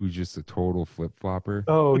 who's just a total flip flopper.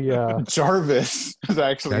 Oh yeah. Jarvis is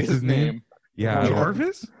actually That's his his name? name. Yeah, Oh,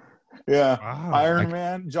 Jarvis? Yeah. Wow. Iron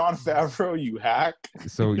Man, John Favreau, you hack.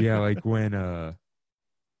 So yeah, like when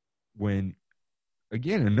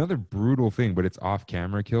again, another brutal thing, but it's off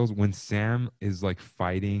camera kills, when Sam is like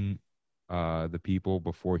fighting the people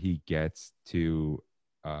before he gets to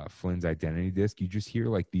Flynn's identity disc, you just hear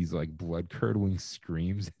like these like blood curdling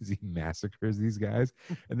screams as he massacres these guys,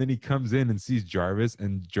 and then he comes in and sees Jarvis,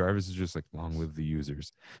 and Jarvis is just like, long live the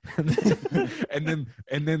users. and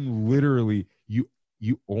then literally you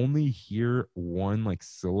only hear one like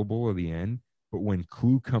syllable at the end, but when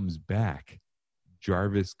Clue comes back,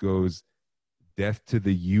 Jarvis goes, death to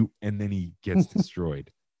the you, and then he gets destroyed.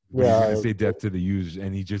 But he's gonna say death to the users,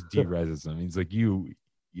 and he just dereses them. He's like, you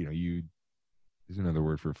know, there's another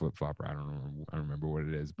word for flip flopper. I don't remember what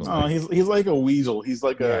it is. But Oh, like, he's like a weasel. He's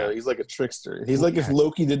like Yeah. a trickster. He's like if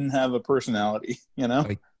Loki didn't have a personality, you know?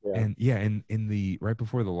 like, and in the right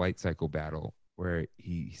before the light cycle battle, where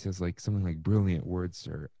he says like something like, brilliant words,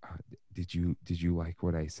 sir. Did you like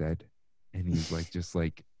what I said? And he's like, just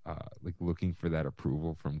like looking for that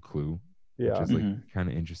approval from Clue, which is like kind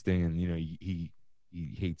of interesting. And you know, he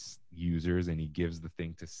hates users, and he gives the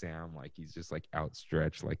thing to Sam, like he's just like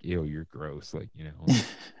outstretched, like, ew, you're gross, like, you know,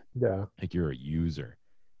 Yeah. like you're a user.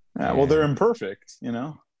 Yeah, well, they're imperfect, you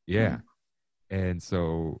know? Yeah. And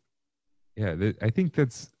so, yeah, I think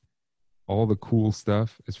that's all the cool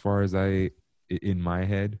stuff as far as in my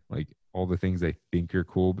head, like all the things I think are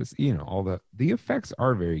cool, but you know, all the effects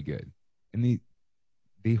are very good, and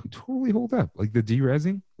they totally hold up. Like the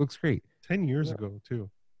derezzing looks great. 10 years ago too.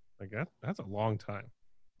 Like that's a long time.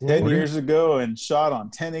 10 years ago and shot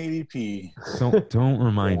on 1080p. Don't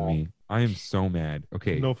remind me. I am so mad.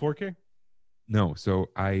 Okay. No 4K? No. So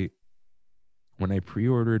when I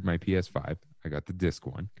pre-ordered my PS5, I got the disc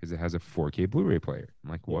one because it has a 4K Blu-ray player.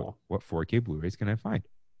 I'm like, what 4K Blu-rays can I find?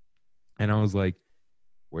 And I was like,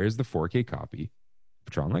 where's the 4K copy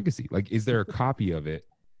of Tron Legacy? Like, is there a copy of it?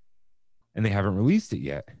 And they haven't released it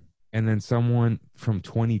yet. And then someone from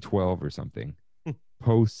 2012 or something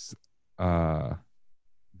posts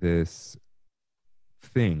this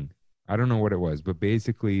thing. I don't know what it was, but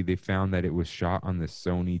basically they found that it was shot on the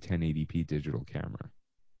Sony 1080p digital camera.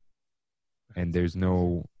 And there's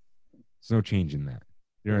no change in that.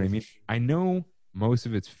 You know what I mean? I know most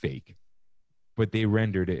of it's fake, but they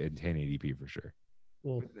rendered it in 1080p for sure.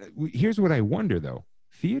 Here's what I wonder though.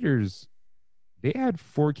 Theaters, they had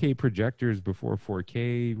 4K projectors before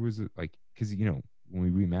 4K was like, because you know,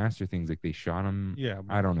 when we remaster things, like they shot them. Yeah,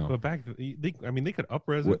 I don't know. But back, they could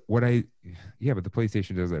up-res it. But the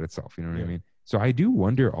PlayStation does that itself. You know what I mean? So I do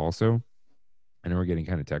wonder also. I know we're getting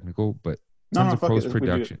kind of technical, but tons of post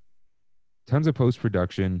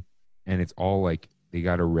production, and it's all like they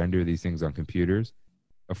got to render these things on computers.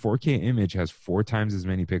 A 4K image has 4 times as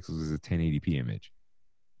many pixels as a 1080p image.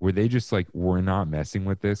 Were they just like, we're not messing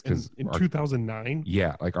with this because in 2009?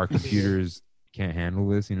 Yeah, like our computers can't handle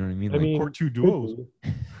this. You know what I mean? I mean, Core 2 Duos.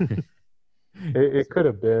 It could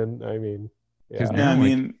have been. I mean, because Yeah, I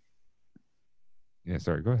mean, yeah.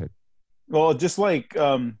 Sorry, go ahead. Well, just like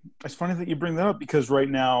it's funny that you bring that up because right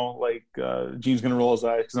now, like Gene's gonna roll his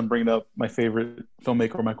eyes because I'm bringing up my favorite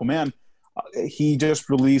filmmaker, Michael Mann. He just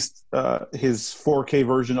released his 4K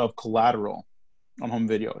version of Collateral on home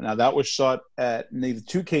video. Now that was shot at maybe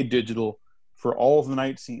 2K digital for all of the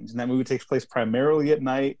night scenes, and that movie takes place primarily at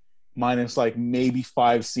night, minus like maybe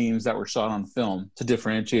 5 scenes that were shot on film to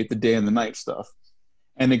differentiate the day and the night stuff.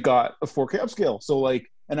 And it got a 4K upscale. So like,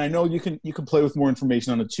 and I know you can play with more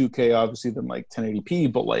information on a 2K obviously than like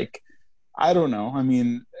 1080p, but like I don't know. I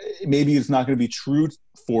mean, maybe it's not going to be true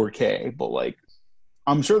 4K, but like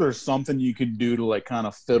I'm sure there's something you could do to like kind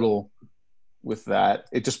of fiddle with that.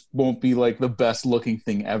 It just won't be like the best looking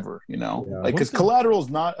thing ever, you know? Yeah. Like, because Collateral is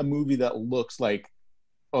not a movie that looks like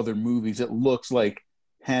other movies. It looks like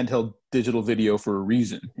handheld digital video for a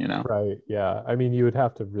reason, you know? Right. Yeah. I mean, you would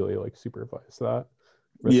have to really like supervise that.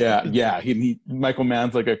 Yeah. Michael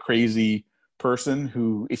Mann's like a crazy person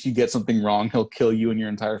who, if you get something wrong, he'll kill you and your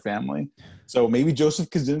entire family. So maybe Joseph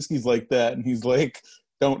Kaczynski's like that, and he's like,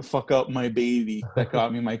 "Don't fuck up my baby that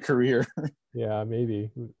got me my career." Yeah,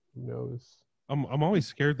 maybe. Who knows? I'm always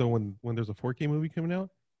scared though when there's a 4K movie coming out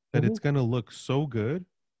that it's gonna look so good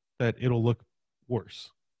that it'll look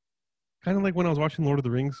worse. Kind of like when I was watching Lord of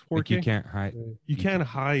the Rings 4K. Like you can't hide. You can't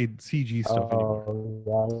hide CG stuff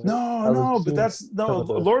anymore. No, but that's no.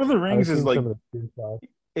 Lord of the Rings is like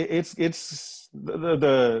it's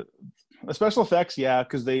the special effects, yeah,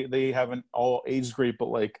 because they haven't all aged great, but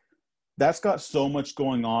like that's got so much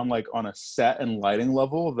going on, like on a set and lighting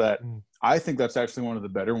level that I think that's actually one of the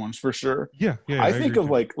better ones for sure. Yeah. I think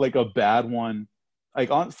of like a bad one,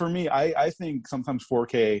 like for me, I think sometimes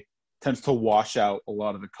 4K tends to wash out a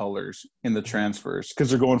lot of the colors in the transfers because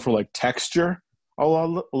they're going for like texture a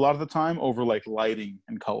lot of the time over like lighting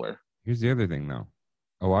and color. Here's the other thing though.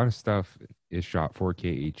 A lot of stuff is shot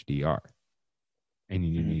 4K HDR. And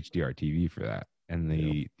you need an HDR TV for that. And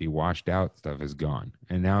the washed out stuff is gone.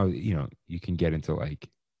 And now, you know, you can get into like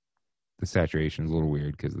the saturation is a little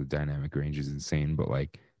weird because the dynamic range is insane, but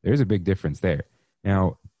like there's a big difference there.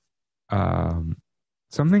 Now,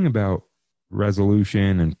 something about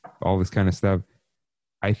resolution and all this kind of stuff,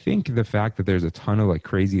 I think the fact that there's a ton of like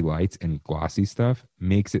crazy lights and glossy stuff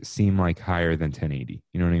makes it seem like higher than 1080.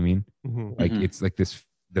 You know what I mean? Like it's like this,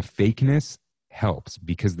 the fakeness helps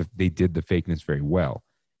because they did the fakeness very well.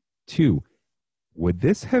 2, would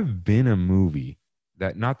this have been a movie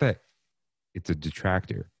that, not that it's a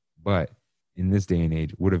detractor, but in this day and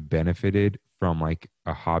age would have benefited from like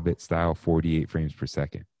a Hobbit style 48 frames per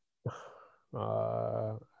second?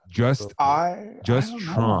 Just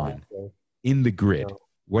Tron in the grid. No.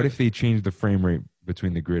 What if they changed the frame rate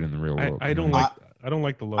between the grid and the real world? I don't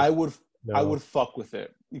like the look. I would fuck with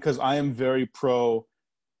it because I am very pro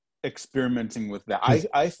experimenting with that.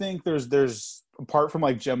 I think there's apart from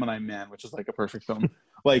like Gemini Man, which is like a perfect film,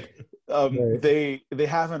 like they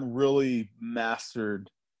haven't really mastered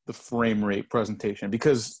the frame rate presentation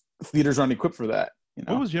because theaters aren't equipped for that. You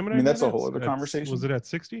know? What was Gemini? I mean, that's a whole other conversation. Was it at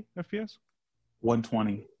 60 FPS?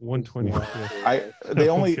 120. 120.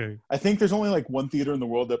 I think there's only like one theater in the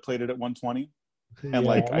world that played it at 120, and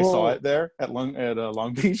I saw it there at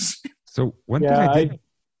Long Beach. So one thing I did.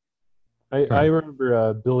 I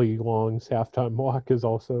remember Billy Long's Halftime Walk is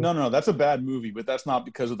also... No, that's a bad movie, but that's not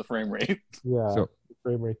because of the frame rate. Yeah, so, the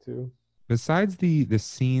frame rate too. Besides the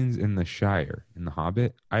scenes in the Shire, in The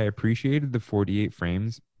Hobbit, I appreciated the 48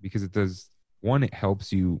 frames because it does, 1, it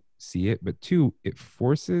helps you see it, but 2, it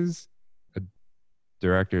forces a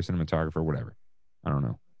director, cinematographer, whatever, I don't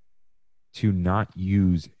know, to not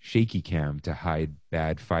use shaky cam to hide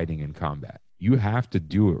bad fighting and combat. You have to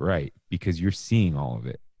do it right because you're seeing all of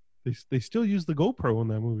it. They still use the GoPro in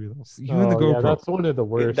that movie though. Even the GoPro. Yeah, that's one of the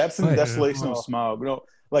worst. That's in Desolation of Smaug. No,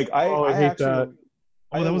 like I hate actually, that.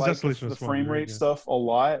 That was like Desolation of the Smaug, frame rate right? Yeah. stuff a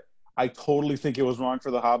lot. I totally think it was wrong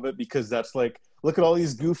for The Hobbit because that's like, look at all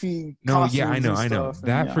these goofy costumes. I know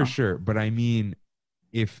that and, for sure. But I mean,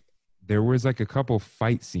 if there was like a couple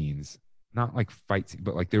fight scenes, not like fight scenes,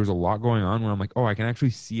 but like there was a lot going on where I'm like, oh, I can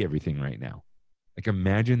actually see everything right now. Like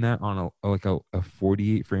imagine that on a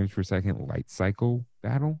 48 frames per second light cycle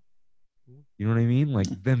battle. You know what I mean? Like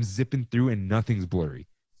them zipping through and nothing's blurry.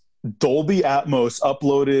 Dolby Atmos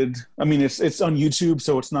uploaded. I mean, it's on YouTube,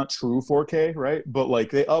 so it's not true 4K, right? But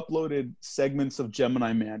like they uploaded segments of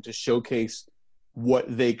Gemini Man to showcase what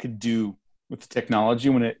they could do with the technology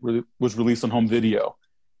when it was released on home video,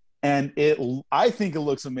 and I think it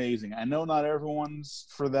looks amazing. I know not everyone's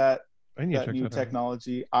for that new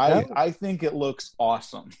technology. I think it looks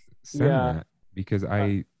awesome. Send that because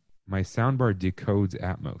my soundbar decodes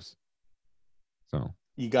Atmos. So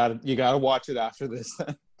you gotta watch it after this.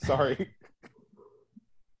 Then. Sorry.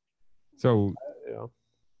 So,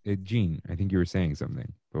 Yeah. Gene, I think you were saying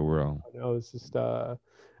something, but we're all. No, it's just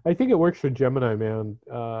I think it works for Gemini Man.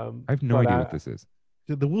 I have no idea what this is.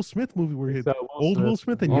 The Will Smith movie where he It's, had Will old Smith. Will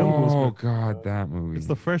Smith and young Will Oh Smith. God, that movie. It's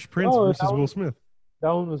the Fresh Prince Oh, versus Will Smith. That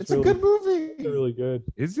one was It's really, a good movie. really good.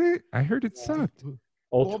 Is it? I heard it sucked.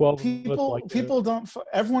 All Well, 12 of us people liked it. people don't.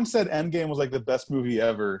 Everyone said Endgame was like the best movie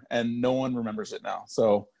ever, and no one remembers it now.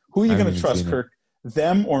 So who are you I going haven't to trust, seen it. Kirk?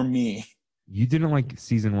 Them or me? You didn't like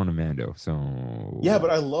season 1 of Mando, so Yeah, but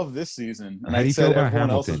I love this season, and How do I you feel said about everyone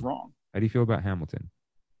else Hamilton? is wrong. How do you feel about Hamilton?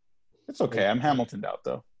 It's okay. I'm Hamiltoned out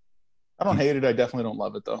though. I don't hate it. I definitely don't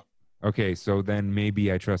love it though. Okay, so then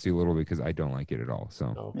maybe I trust you a little because I don't like it at all.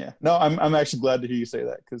 So No. Yeah. No, I'm actually glad to hear you say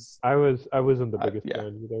that because I wasn't the biggest yeah.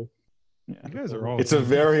 fan either. yeah. You guys are all. It's a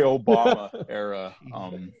very Obama era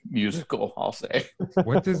musical, I'll say.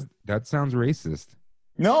 what does that sounds racist?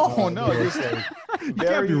 No, no, yeah, just You can't be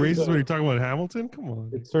very- racist when you're talking about Hamilton. Come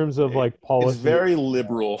on. In terms of like policy, it's very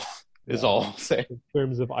liberal, is Yeah. all I'll say. in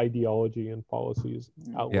terms of ideology and policies.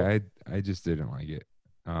 Outlook. Yeah, I just didn't like it.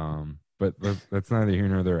 But that's neither here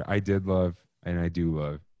nor there. I did love and I do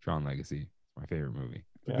love Tron Legacy. It's my favorite movie.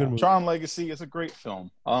 It's a good movie. Tron Legacy is a great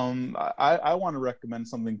film. I want to recommend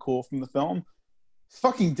something cool from the film.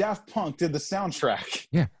 Fucking Daft Punk did the soundtrack.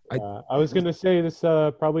 Yeah, I was gonna say this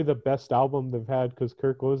probably the best album they've had because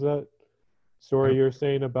Kirk, what was that story you were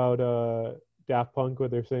saying about Daft Punk where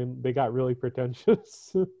they're saying they got really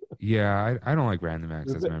pretentious? yeah. I don't like random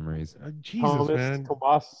access Was it- memories. Jesus, man.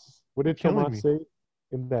 Tomas, what did Killing Tomas me. say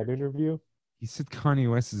in that interview? He said Kanye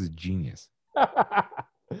West is a genius.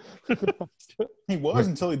 He was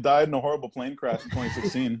until he died in a horrible plane crash in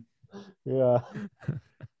 2016. Yeah.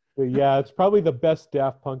 But yeah, it's probably the best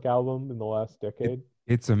Daft Punk album in the last decade.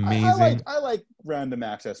 It's amazing. I like random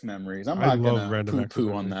access memories. I'm I not love gonna Random Access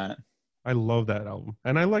poo-poo on Memories. that. I love that album,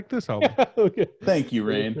 and I like this album. Okay. Thank you,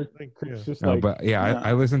 Rain. Kirk's just No, like, but yeah, Yeah.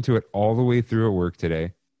 I listened to it all the way through at work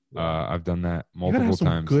today. Yeah. I've done that You gotta multiple have some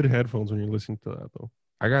times. good headphones when you're listening to that, though.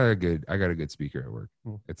 I got a good speaker at work.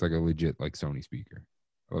 Hmm. It's like a legit like Sony speaker.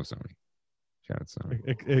 I love Sony. Shout out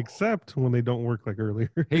Sony. Except when they don't work like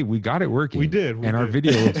earlier. Hey, we got it working. We did. and our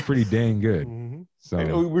video looks pretty dang good. Mhm. So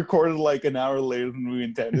We recorded like an hour later than we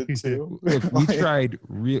intended to. look, we Like- tried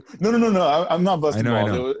real No. I'm not busting I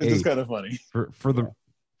know. balls. It's just Hey. kind of funny. for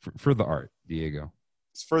the art, Diego.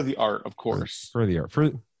 It's for the art, of course. For the art.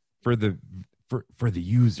 For the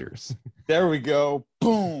users. There we go.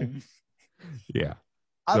 Boom. Yeah.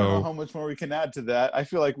 I don't know So- how much more we can add to that. I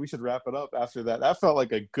feel like we should wrap it up after that. That felt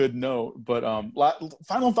like a good note. But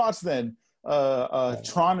final thoughts then.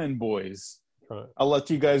 Tron and boys. I'll let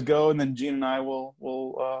you guys go, and then Gene and I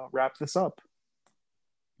will wrap this up.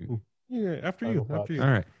 Yeah, after you. Final After you. All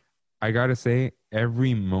right. I gotta say,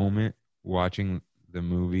 every moment watching the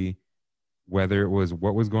movie, whether it was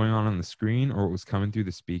what was going on the screen or what was coming through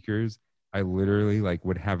the speakers, I literally like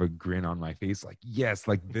would have a grin on my face, like, yes,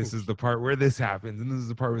 like this is the part where this happens, and this is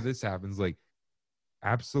the part where this happens. Like,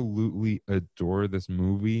 absolutely adore this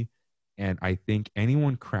movie. And I think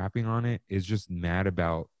anyone crapping on it is just mad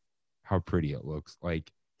about how pretty it looks.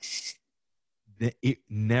 Like, it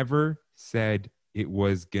never said it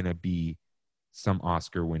was gonna be some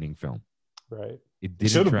Oscar-winning film. right. It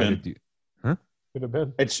didn't should've try to been. do, Could have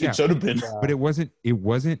been. It Yeah. should have been. but it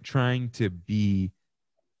wasn't trying to be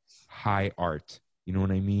high art. You know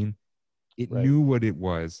what I mean? It Right. knew what it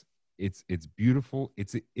was. It's beautiful.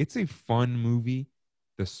 It's a fun movie.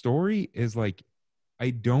 The story is like, I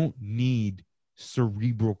don't need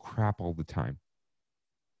cerebral crap all the time.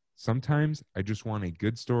 Sometimes I just want a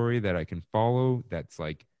good story that I can follow, that's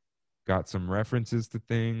like got some references to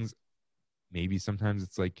things. Maybe sometimes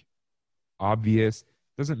it's like obvious.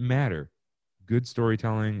 Doesn't matter. Good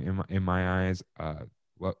storytelling in my eyes. And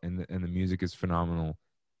the music is phenomenal.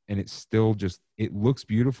 And it's still just, it looks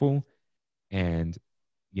beautiful. And,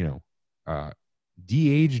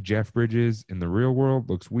 de-aged Jeff Bridges in the real world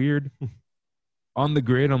looks weird. On the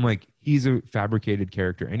grid, I'm like, he's a fabricated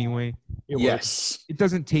character anyway. Yes. It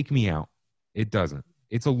doesn't take me out. It doesn't.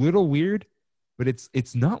 It's a little weird, but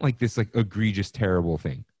it's not like this like egregious, terrible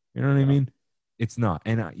thing. You know what I mean? It's not.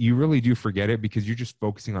 And you really do forget it because you're just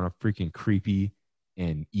focusing on how freaking creepy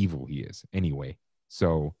and evil he is anyway.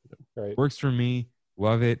 So Right. works for me.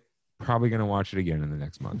 Love it. Probably going to watch it again in the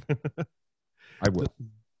next month. I will.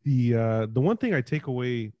 The one thing I take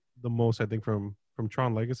away the most, I think, from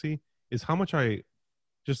Tron Legacy is how much I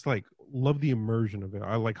just like love the immersion of it.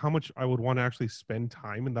 I like how much I would want to actually spend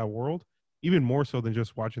time in that world, even more so than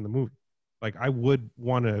just watching the movie. Like, I would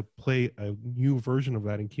want to play a new version of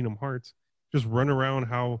that in Kingdom Hearts, just run around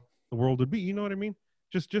how the world would be. You know what I mean?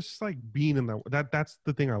 Just like being in that's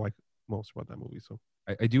the thing I like most about that movie. So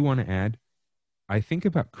I do want to add, I think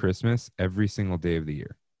about Christmas every single day of the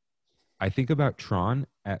year. I think about Tron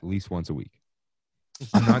at least once a week.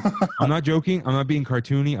 I'm not joking. I'm not being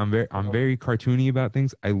cartoony. I'm very cartoony about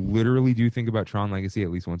things. I literally do think about Tron Legacy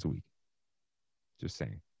at least once a week. Just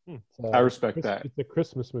saying. I respect that. It's a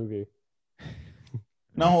Christmas movie.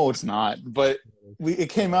 No, it's not. But it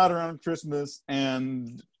came out around Christmas,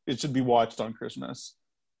 and it should be watched on Christmas.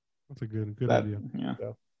 That's a good idea. Yeah.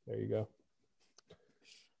 So, there you go.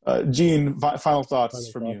 Gene, final thoughts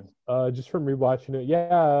from you. Just from rewatching it,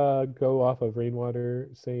 yeah. Go off of Rainwater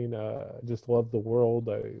saying, just love the world.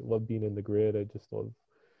 I love being in the grid. I just love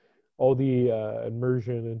all the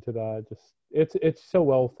immersion into that. Just it's so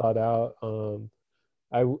well thought out.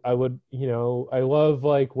 I would, I love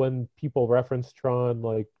like when people reference Tron,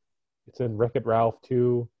 like it's in Wreck-It Ralph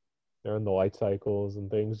too. They're in the light cycles and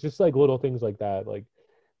things, just like little things like that. Like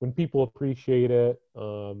when people appreciate it,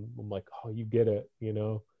 I'm like, oh, you get it,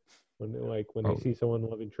 When I see someone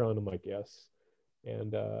loving Tron, I'm like, yes.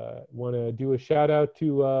 And want to do a shout out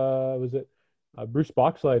to Bruce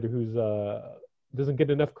Boxleiter, who's doesn't get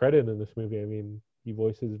enough credit in this movie. I mean, he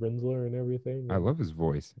voices Rinsler and everything. I love his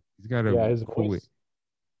voice. He's got a his cool voice.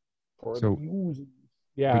 So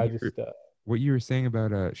yeah, what you were saying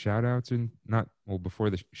about shout outs and before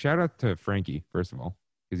the shout out to Frankie, first of all,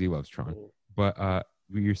 because he loves Tron. But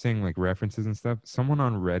you're saying like references and stuff. Someone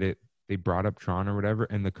on Reddit, they brought up Tron or whatever,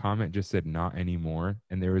 and the comment just said not anymore.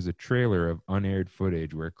 And there was a trailer of unaired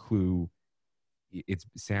footage where Clue,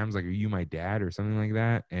 Sam's like, "Are you my dad?" or something like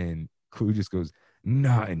that, and Clue just goes,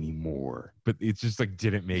 "Not anymore." But it's just like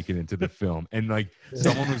didn't make it into the film. And like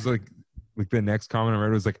someone was like the next comment I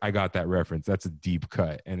read was like, "I got that reference. That's a deep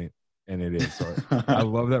cut," and it is. So I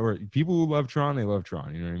love that word. People who love Tron, they love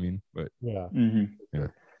Tron. You know what I mean? But yeah. Mm-hmm. Yeah.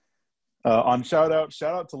 On shout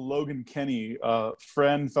out to Logan Kenny,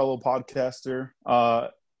 friend, fellow podcaster.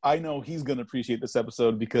 I know he's going to appreciate this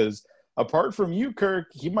episode because apart from you, Kirk,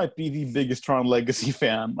 he might be the biggest Tron Legacy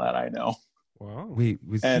fan that I know. Wow. Wait,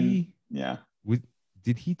 he? Yeah.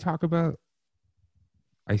 Did he talk about?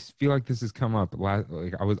 I feel like this has come up. Like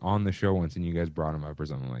I was on the show once and you guys brought him up or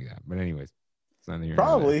something like that. But anyways, it's not here.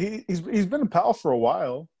 Probably he's been a pal for a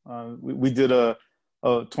while. We did a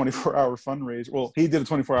 24-hour fundraiser. Well, he did a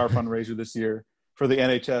 24-hour fundraiser this year for the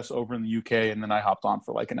NHS over in the UK, and then I hopped on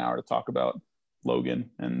for like an hour to talk about Logan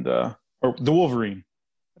and or the Wolverine.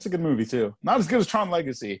 That's a good movie too. Not as good as Tron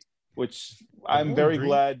Legacy, which I'm very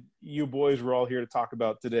glad you boys were all here to talk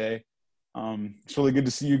about today. It's really good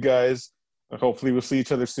to see you guys. Hopefully we'll see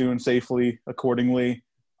each other soon, safely, accordingly.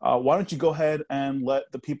 Why don't you go ahead and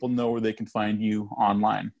let the people know where they can find you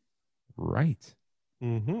online? Right.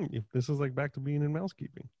 Mm-hmm. If this is like back to being in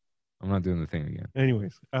mousekeeping. I'm not doing the thing again.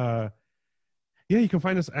 Anyways, you can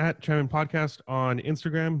find us at Tramman Podcast on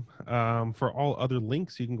Instagram. For all other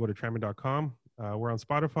links, you can go to tramman.com. We're on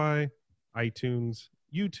Spotify, iTunes,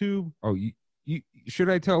 YouTube. Oh, you should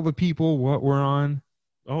I tell the people what we're on?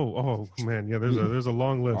 Oh man, yeah. There's a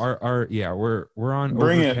long list. We're on.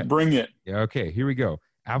 Bring it. Yeah. Okay. Here we go.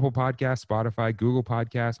 Apple Podcast, Spotify, Google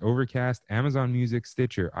Podcast, Overcast, Amazon Music,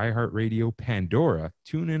 Stitcher, iHeartRadio, Pandora,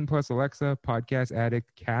 TuneIn plus Alexa, Podcast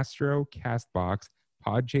Addict, Castro, Castbox,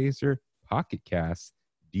 Podchaser, Pocket Casts,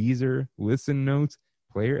 Deezer, Listen Notes,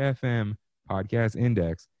 Player FM, Podcast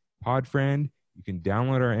Index, Podfriend. You can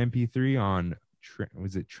download our MP3 on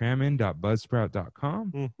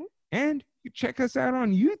trammin.buzzsprout.com, mm-hmm. and you check us out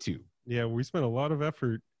on YouTube. Yeah, we spent a lot of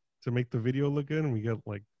effort to make the video look good, and we get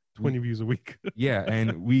like 20 views a week. Yeah,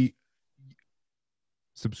 and we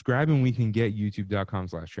subscribe and we can get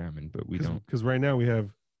youtube.com/Tramman, but we don't. Because right now we're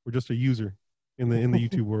just a user in the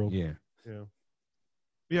YouTube world. Yeah.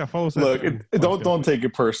 Yeah, follow us. Look, don't take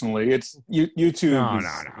it personally. It's YouTube. No,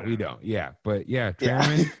 we don't. Yeah, but yeah,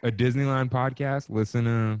 Tramman, a Disneyland podcast. Listen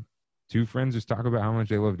to two friends just talk about how much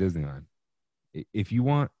they love Disneyland. If you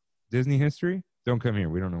want Disney history, don't come here.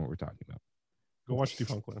 We don't know what we're talking about. Go watch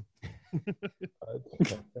Defunctland.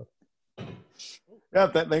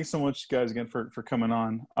 Thanks so much, guys, again for coming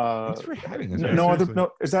on. Thanks for having us.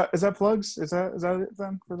 Is that plugs? Is that it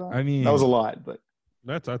then for that? I mean, that was a lot, but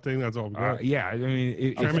I think that's all we got. Yeah, I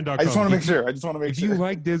mean, I just want to make sure. If you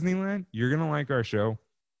like Disneyland, you're gonna like our show,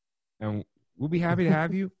 and we'll be happy to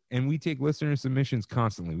have you. And we take listener submissions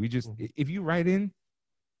constantly. We just if you write into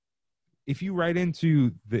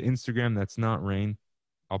the Instagram that's not Rain,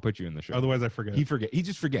 I'll put you in the show. Otherwise, I forget. He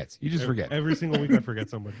just forgets. You just forget. Every single week, I forget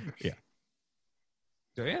somebody. Yeah.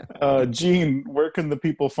 So yeah. Gene, where can the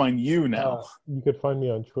people find you now? You could find me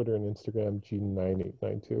on Twitter and Instagram,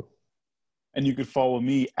 Gene9892. And you could follow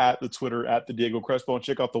me at the Twitter at the Diego Crespo, and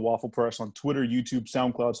check out the Waffle Press on Twitter, YouTube,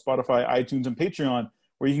 SoundCloud, Spotify, iTunes, and Patreon,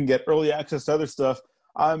 where you can get early access to other stuff.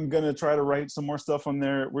 I'm going to try to write some more stuff on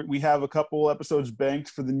there. We have a couple episodes banked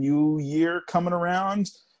for the new year coming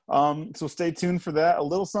around. So stay tuned for that. A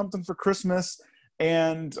little something for Christmas.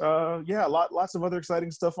 And lots of other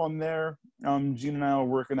exciting stuff on there. Gene and I are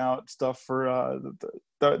working out stuff for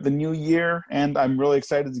the new year, and I'm really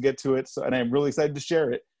excited to get to it. And I'm really excited to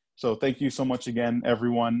share it. So thank you so much again,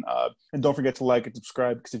 everyone. And don't forget to like and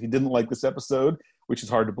subscribe, because if you didn't like this episode, which is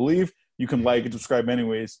hard to believe, you can like and subscribe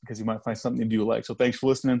anyways, because you might find something you do like. So thanks for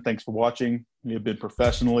listening. Thanks for watching. We have been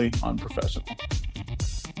professionally unprofessional.